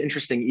country. I mean, it's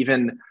interesting,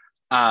 even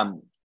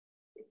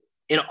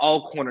in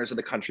all corners of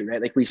the country,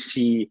 right? Like we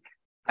see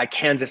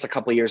Kansas a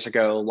couple of years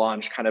ago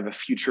launch kind of a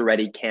future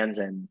ready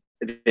Kansan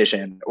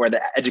vision, or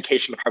the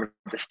education department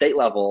at the state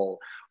level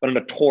went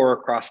on a tour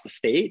across the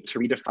state to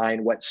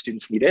redefine what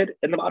students needed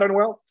in the modern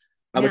world,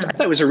 which I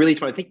thought was a really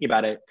fun thinking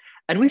about it.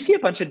 And we see a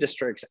bunch of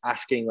districts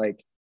asking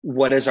like,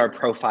 what is our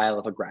profile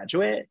of a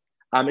graduate?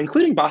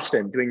 Including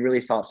Boston doing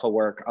really thoughtful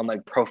work on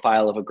like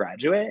profile of a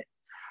graduate.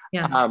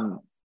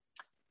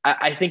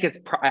 I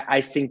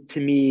think to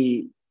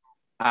me,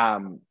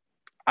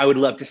 I would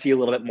love to see a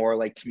little bit more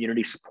like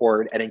community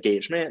support and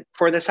engagement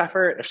for this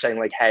effort of saying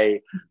like,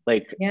 hey,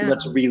 like,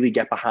 let's really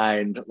get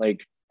behind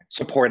like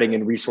supporting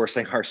and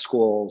resourcing our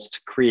schools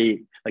to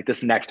create like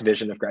this next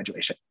vision of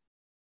graduation.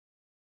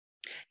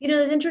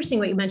 It's interesting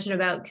what you mentioned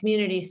about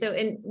community. So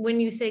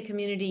when you say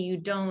community, you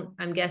don't,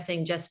 I'm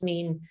guessing, just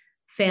mean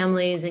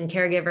families and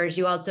caregivers.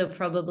 You also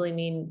probably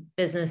mean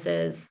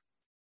businesses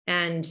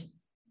and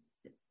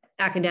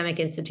academic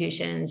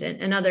institutions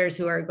and others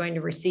who are going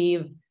to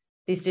receive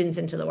these students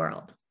into the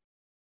world.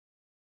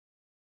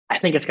 I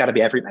think it's got to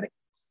be everybody.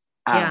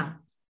 And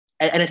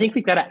I think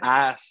we've got to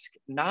ask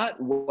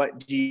not what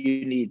do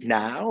you need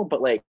now,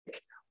 but like,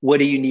 what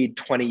do you need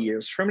 20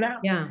 years from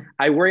now?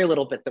 I worry a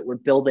little bit that we're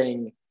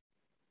building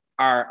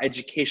our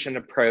education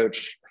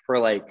approach for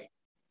like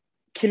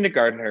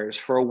kindergartners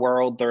for a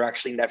world they're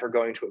actually never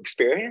going to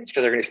experience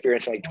because they're going to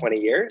experience in like 20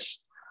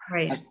 years.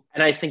 Right.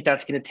 And I think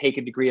that's going to take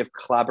a degree of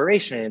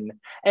collaboration.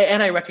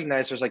 And I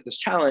recognize there's like this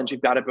challenge.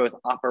 You've got to both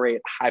operate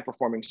high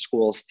performing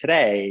schools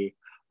today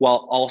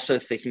while also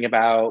thinking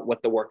about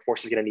what the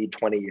workforce is going to need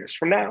 20 years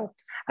from now.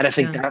 And I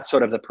think that's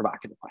sort of the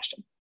provocative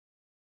question.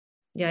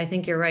 Yeah, I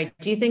think you're right.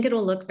 Do you think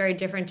it'll look very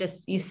different?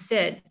 Just you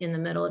sit in the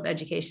middle of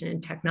education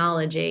and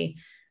technology.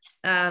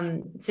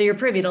 So you're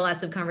privy to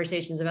lots of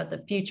conversations about the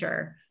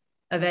future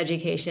of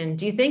education.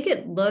 Do you think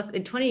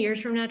 20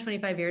 years from now,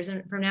 25 years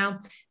from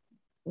now,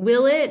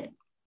 will it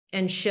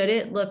and should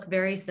it look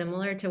very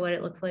similar to what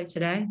it looks like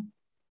today?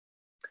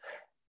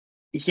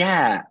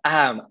 Yeah.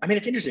 I mean,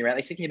 it's interesting, right?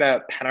 Like thinking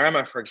about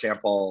Panorama, for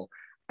example,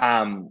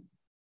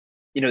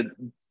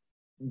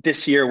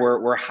 this year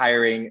we're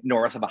hiring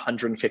north of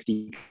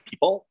 150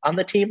 people on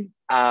the team.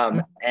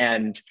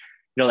 And,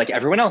 like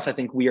everyone else, I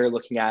think we are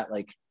looking at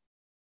like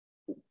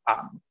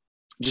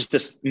just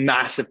this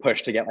massive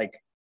push to get like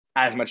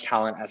as much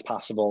talent as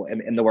possible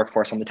in the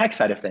workforce on the tech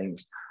side of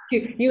things.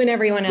 You and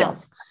everyone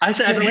else. I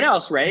said everyone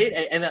else, right?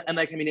 And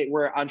like, I mean,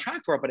 we're on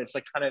track for it, but it's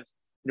like kind of,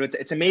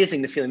 it's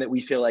amazing the feeling that we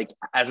feel like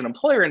as an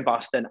employer in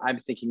Boston, I'm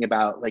thinking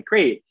about like,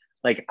 great,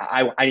 like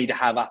I need to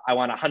have, I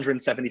want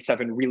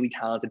 177 really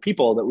talented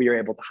people that we are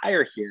able to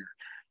hire here.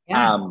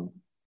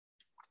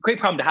 Great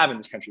problem to have in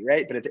this country,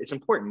 right? But it's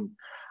important.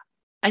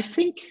 I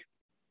think,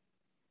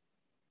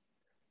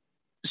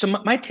 so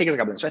my take is a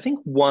couple things. So I think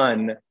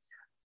one,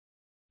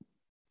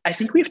 I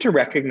think we have to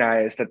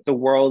recognize that the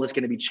world is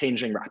going to be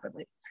changing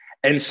rapidly.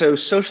 And so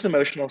social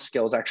emotional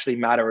skills actually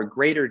matter a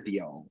greater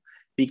deal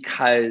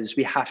because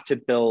we have to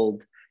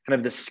build kind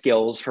of the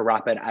skills for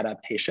rapid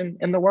adaptation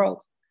in the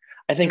world.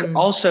 I think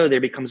also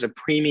there becomes a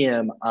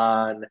premium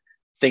on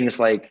things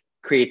like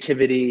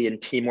creativity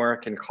and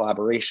teamwork and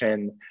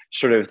collaboration,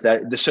 sort of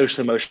the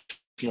social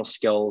emotional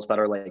skills that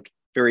are like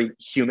very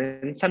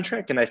human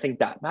centric. And I think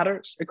that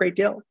matters a great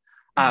deal.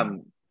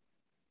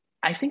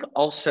 I think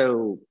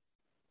also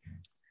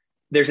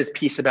there's this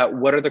piece about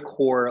what are the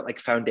core like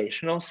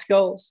foundational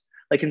skills.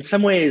 Like in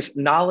some ways,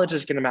 knowledge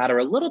is going to matter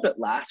a little bit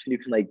less when you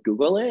can like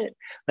Google it,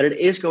 but it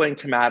is going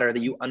to matter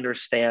that you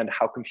understand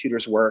how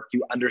computers work,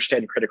 you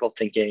understand critical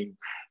thinking,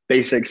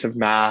 basics of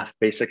math,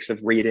 basics of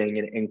reading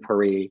and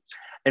inquiry.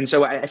 And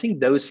so I think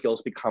those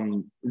skills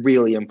become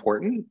really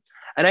important.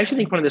 And I actually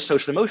think one of the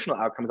social emotional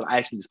outcomes that I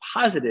actually think is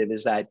positive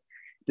is that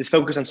this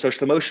focus on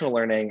social emotional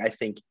learning, I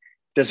think,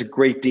 does a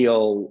great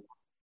deal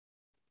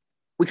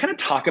we kind of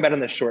talk about in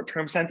the short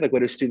term sense, like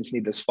what do students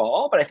need this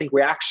fall? But I think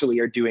we actually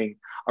are doing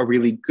a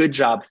really good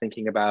job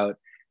thinking about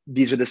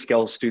these are the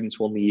skills students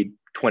will need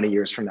 20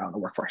 years from now in the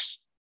workforce.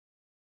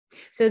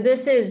 So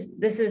this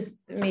is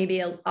maybe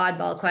an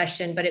oddball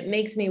question, but it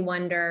makes me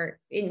wonder,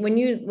 when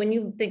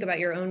you think about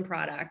your own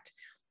product,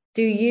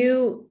 do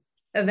you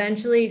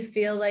eventually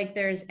feel like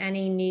there's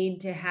any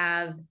need to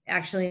have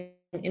actually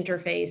an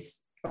interface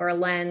or a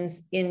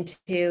lens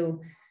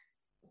into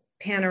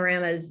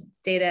Panorama's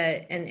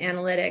data and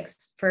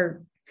analytics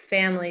for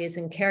families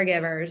and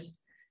caregivers,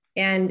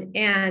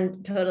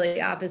 and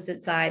totally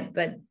opposite side,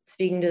 but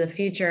speaking to the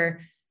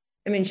future,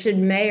 I mean, should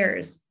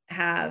mayors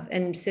have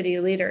and city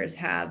leaders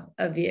have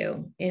a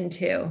view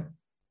into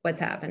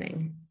what's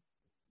happening?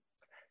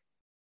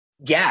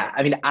 Yeah,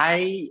 I mean,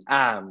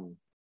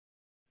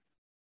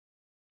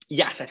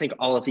 yes, I think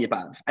all of the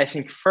above. I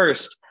think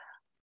first,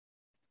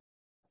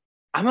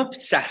 I'm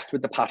obsessed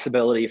with the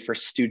possibility for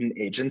student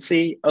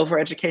agency over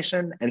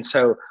education. And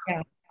so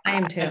yeah, I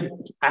am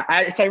too.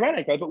 It's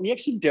ironic, right? But we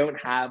actually don't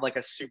have like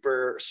a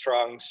super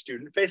strong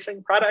student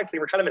facing product.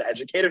 We're kind of an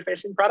educator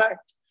facing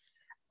product.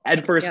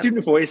 And for a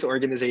student voice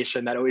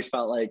organization, that always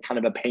felt like kind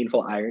of a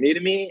painful irony to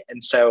me.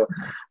 And so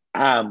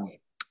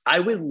I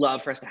would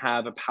love for us to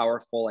have a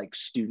powerful like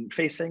student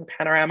facing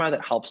Panorama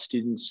that helps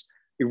students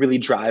really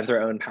drive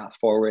their own path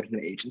forward from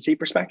an agency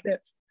perspective.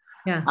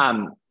 Yeah.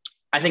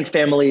 I think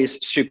family is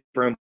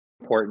super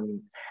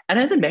important. And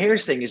then the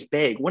mayor's thing is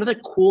big. One of the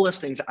coolest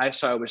things I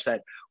saw was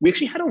that we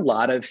actually had a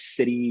lot of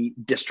city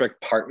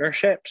district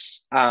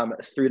partnerships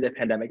through the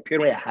pandemic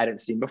period I hadn't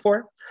seen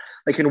before.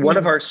 Like in one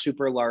of our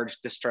super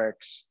large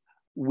districts,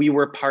 we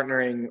were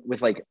partnering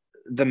with like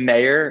the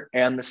mayor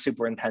and the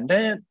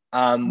superintendent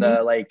on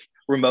the like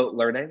remote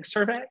learning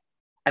survey.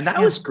 And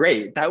that was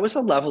great. That was a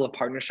level of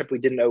partnership we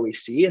didn't always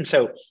see. And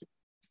so,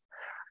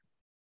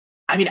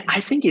 I mean,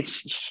 I think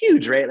it's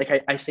huge, right?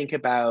 Like I think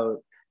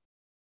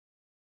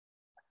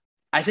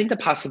the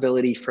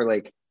possibility for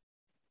like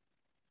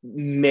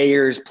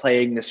mayors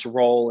playing this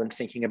role and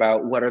thinking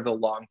about what are the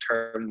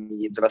long-term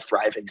needs of a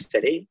thriving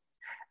city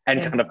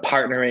and kind of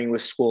partnering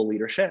with school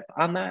leadership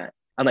on that,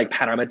 and like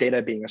Panorama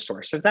data being a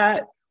source of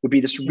that would be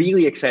this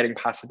really exciting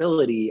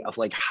possibility of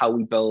like how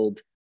we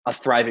build a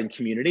thriving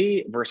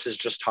community versus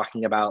just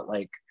talking about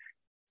like,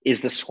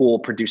 is the school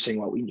producing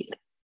what we need?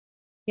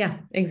 Yeah,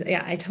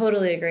 yeah, I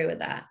totally agree with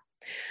that.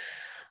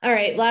 All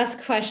right,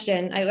 last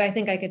question. I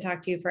think I could talk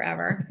to you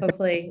forever.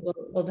 Hopefully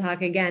we'll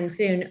talk again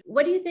soon.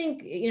 What do you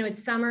think,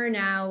 it's summer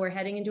now, we're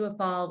heading into a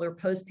fall, we're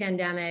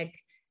post-pandemic.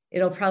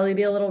 It'll probably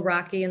be a little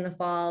rocky in the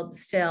fall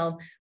still.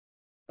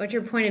 What's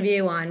your point of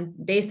view on,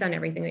 based on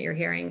everything that you're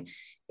hearing,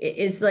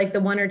 is like the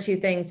one or two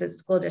things that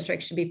school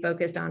districts should be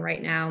focused on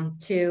right now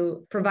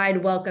to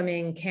provide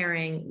welcoming,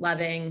 caring,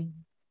 loving,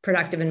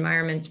 productive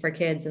environments for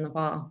kids in the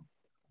fall?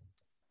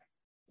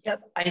 Yeah,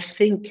 I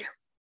think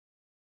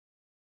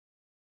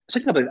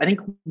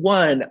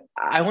one,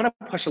 I want to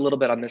push a little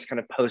bit on this kind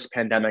of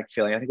post-pandemic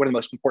feeling. I think one of the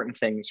most important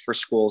things for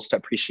schools to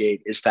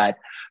appreciate is that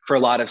for a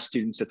lot of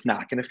students, it's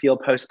not going to feel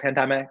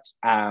post-pandemic,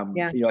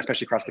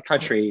 especially across the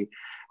country.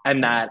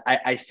 And that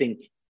I think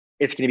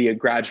it's going to be a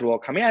gradual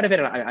coming out of it.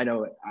 And I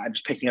know I'm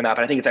just picking on that,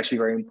 but I think it's actually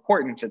very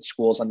important that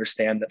schools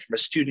understand that from a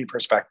student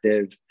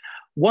perspective,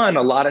 one,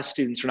 a lot of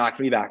students are not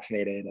going to be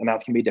vaccinated, and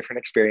that's going to be a different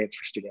experience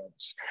for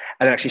students.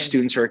 And then actually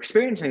students are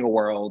experiencing a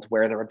world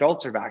where their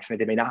adults are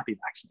vaccinated, they may not be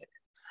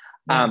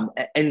vaccinated.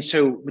 And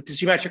so with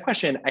this, you asked your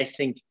question, I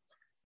think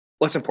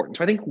what's important.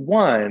 So I think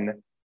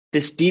one,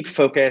 this deep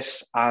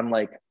focus on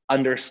like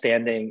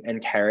understanding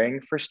and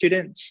caring for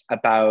students,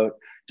 about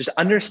just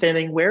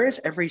understanding where is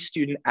every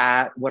student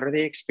at, what are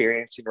they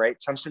experiencing, right?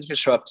 Some students can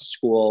show up to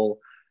school,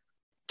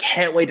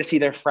 can't wait to see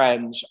their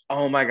friends.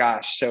 Oh my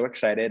gosh, so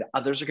excited.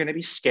 Others are going to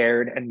be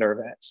scared and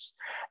nervous.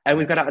 And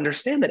we've got to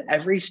understand that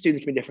every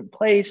student's in a different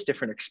place,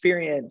 different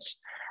experience,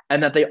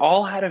 and that they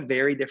all had a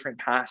very different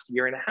past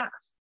year and a half.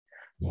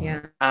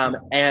 Yeah.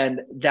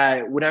 And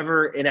that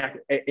whatever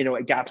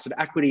gaps of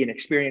equity and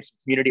experience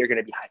and community are going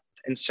to be heightened.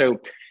 And so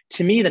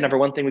to me, the number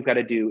one thing we've got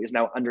to do is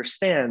now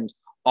understand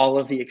all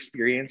of the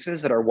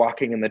experiences that are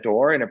walking in the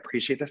door and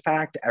appreciate the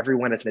fact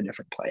everyone is in a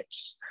different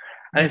place.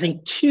 And I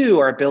think two,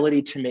 our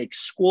ability to make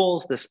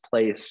schools this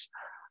place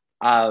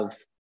of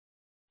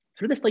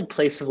sort of this like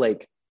place of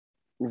like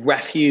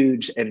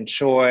refuge and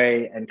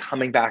joy and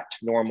coming back to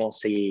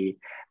normalcy.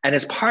 And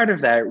as part of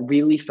that,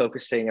 really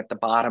focusing at the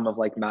bottom of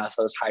like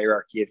Maslow's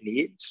hierarchy of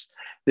needs,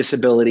 this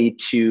ability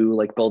to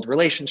like build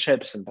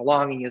relationships and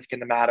belonging is going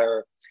to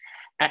matter.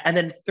 And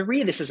then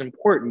three, this is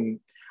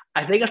important.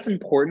 I think it's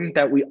important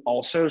that we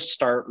also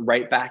start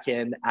right back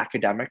in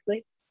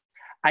academically.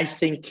 I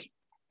think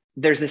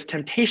there's this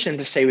temptation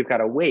to say we've got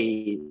to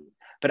wait,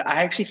 but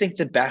I actually think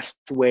the best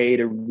way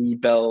to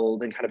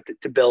rebuild and kind of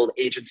to build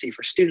agency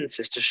for students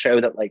is to show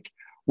that like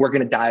we're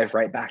going to dive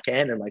right back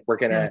in and like we're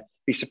going to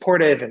be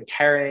supportive and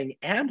caring,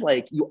 and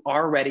like you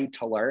are ready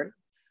to learn.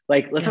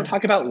 Like let's not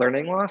talk about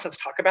learning loss. Let's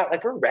talk about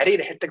like we're ready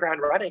to hit the ground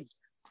running.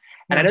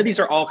 And I know these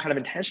are all kind of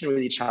in tension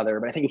with each other,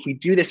 but I think if we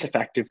do this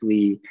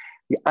effectively,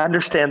 we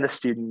understand the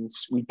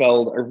students, we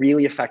build a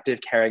really effective,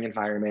 caring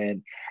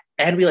environment,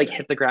 and we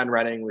hit the ground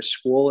running with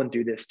school and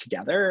do this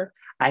together,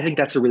 I think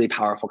that's a really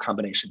powerful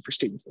combination for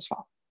students this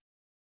fall.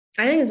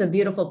 I think it's a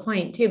beautiful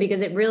point too,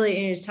 because it really,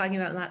 you're just talking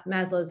about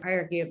Maslow's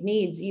hierarchy of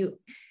needs.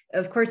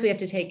 Of course, we have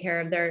to take care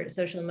of their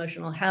social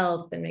emotional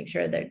health and make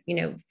sure that,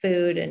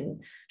 food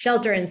and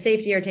shelter and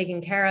safety are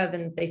taken care of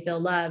and they feel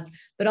loved.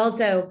 But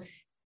also,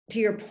 to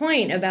your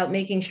point about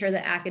making sure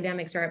that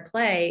academics are at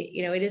play,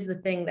 it is the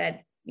thing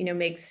that,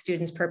 makes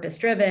students purpose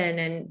driven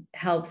and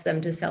helps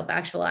them to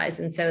self-actualize.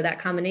 And so that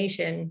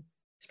combination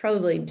is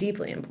probably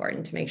deeply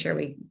important to make sure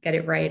we get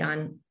it right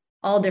on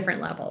all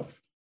different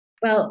levels.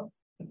 Well,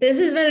 this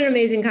has been an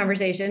amazing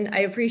conversation. I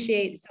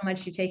appreciate so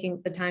much you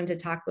taking the time to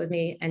talk with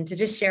me and to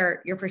just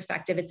share your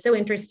perspective. It's so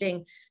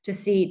interesting to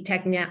see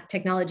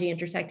technology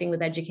intersecting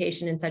with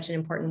education in such an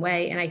important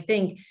way. And I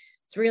think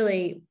it's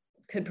really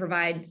could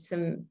provide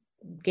some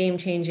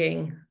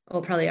game-changing,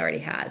 well, probably already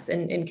has,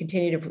 and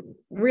continue to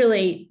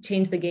really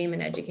change the game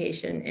in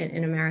education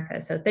in America.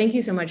 So thank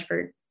you so much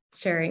for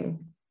sharing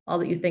all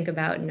that you think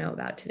about and know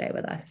about today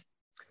with us.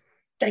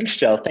 Thanks,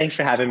 Jill. Thanks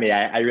for having me.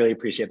 I really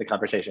appreciate the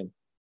conversation.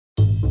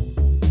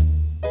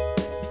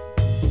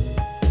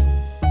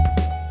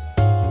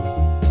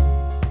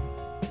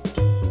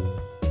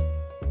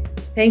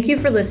 Thank you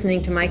for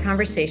listening to my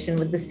conversation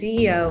with the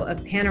CEO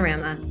of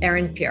Panorama,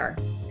 Aaron Pure.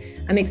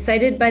 I'm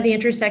excited by the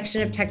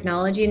intersection of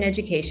technology and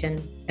education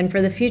and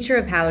for the future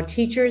of how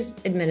teachers,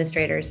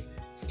 administrators,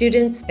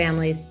 students,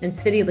 families, and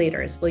city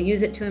leaders will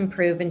use it to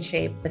improve and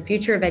shape the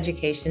future of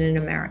education in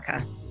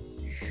America.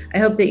 I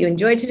hope that you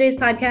enjoyed today's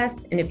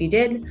podcast, and if you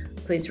did,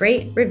 please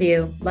rate,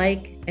 review,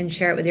 and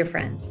share it with your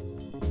friends.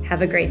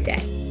 Have a great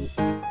day.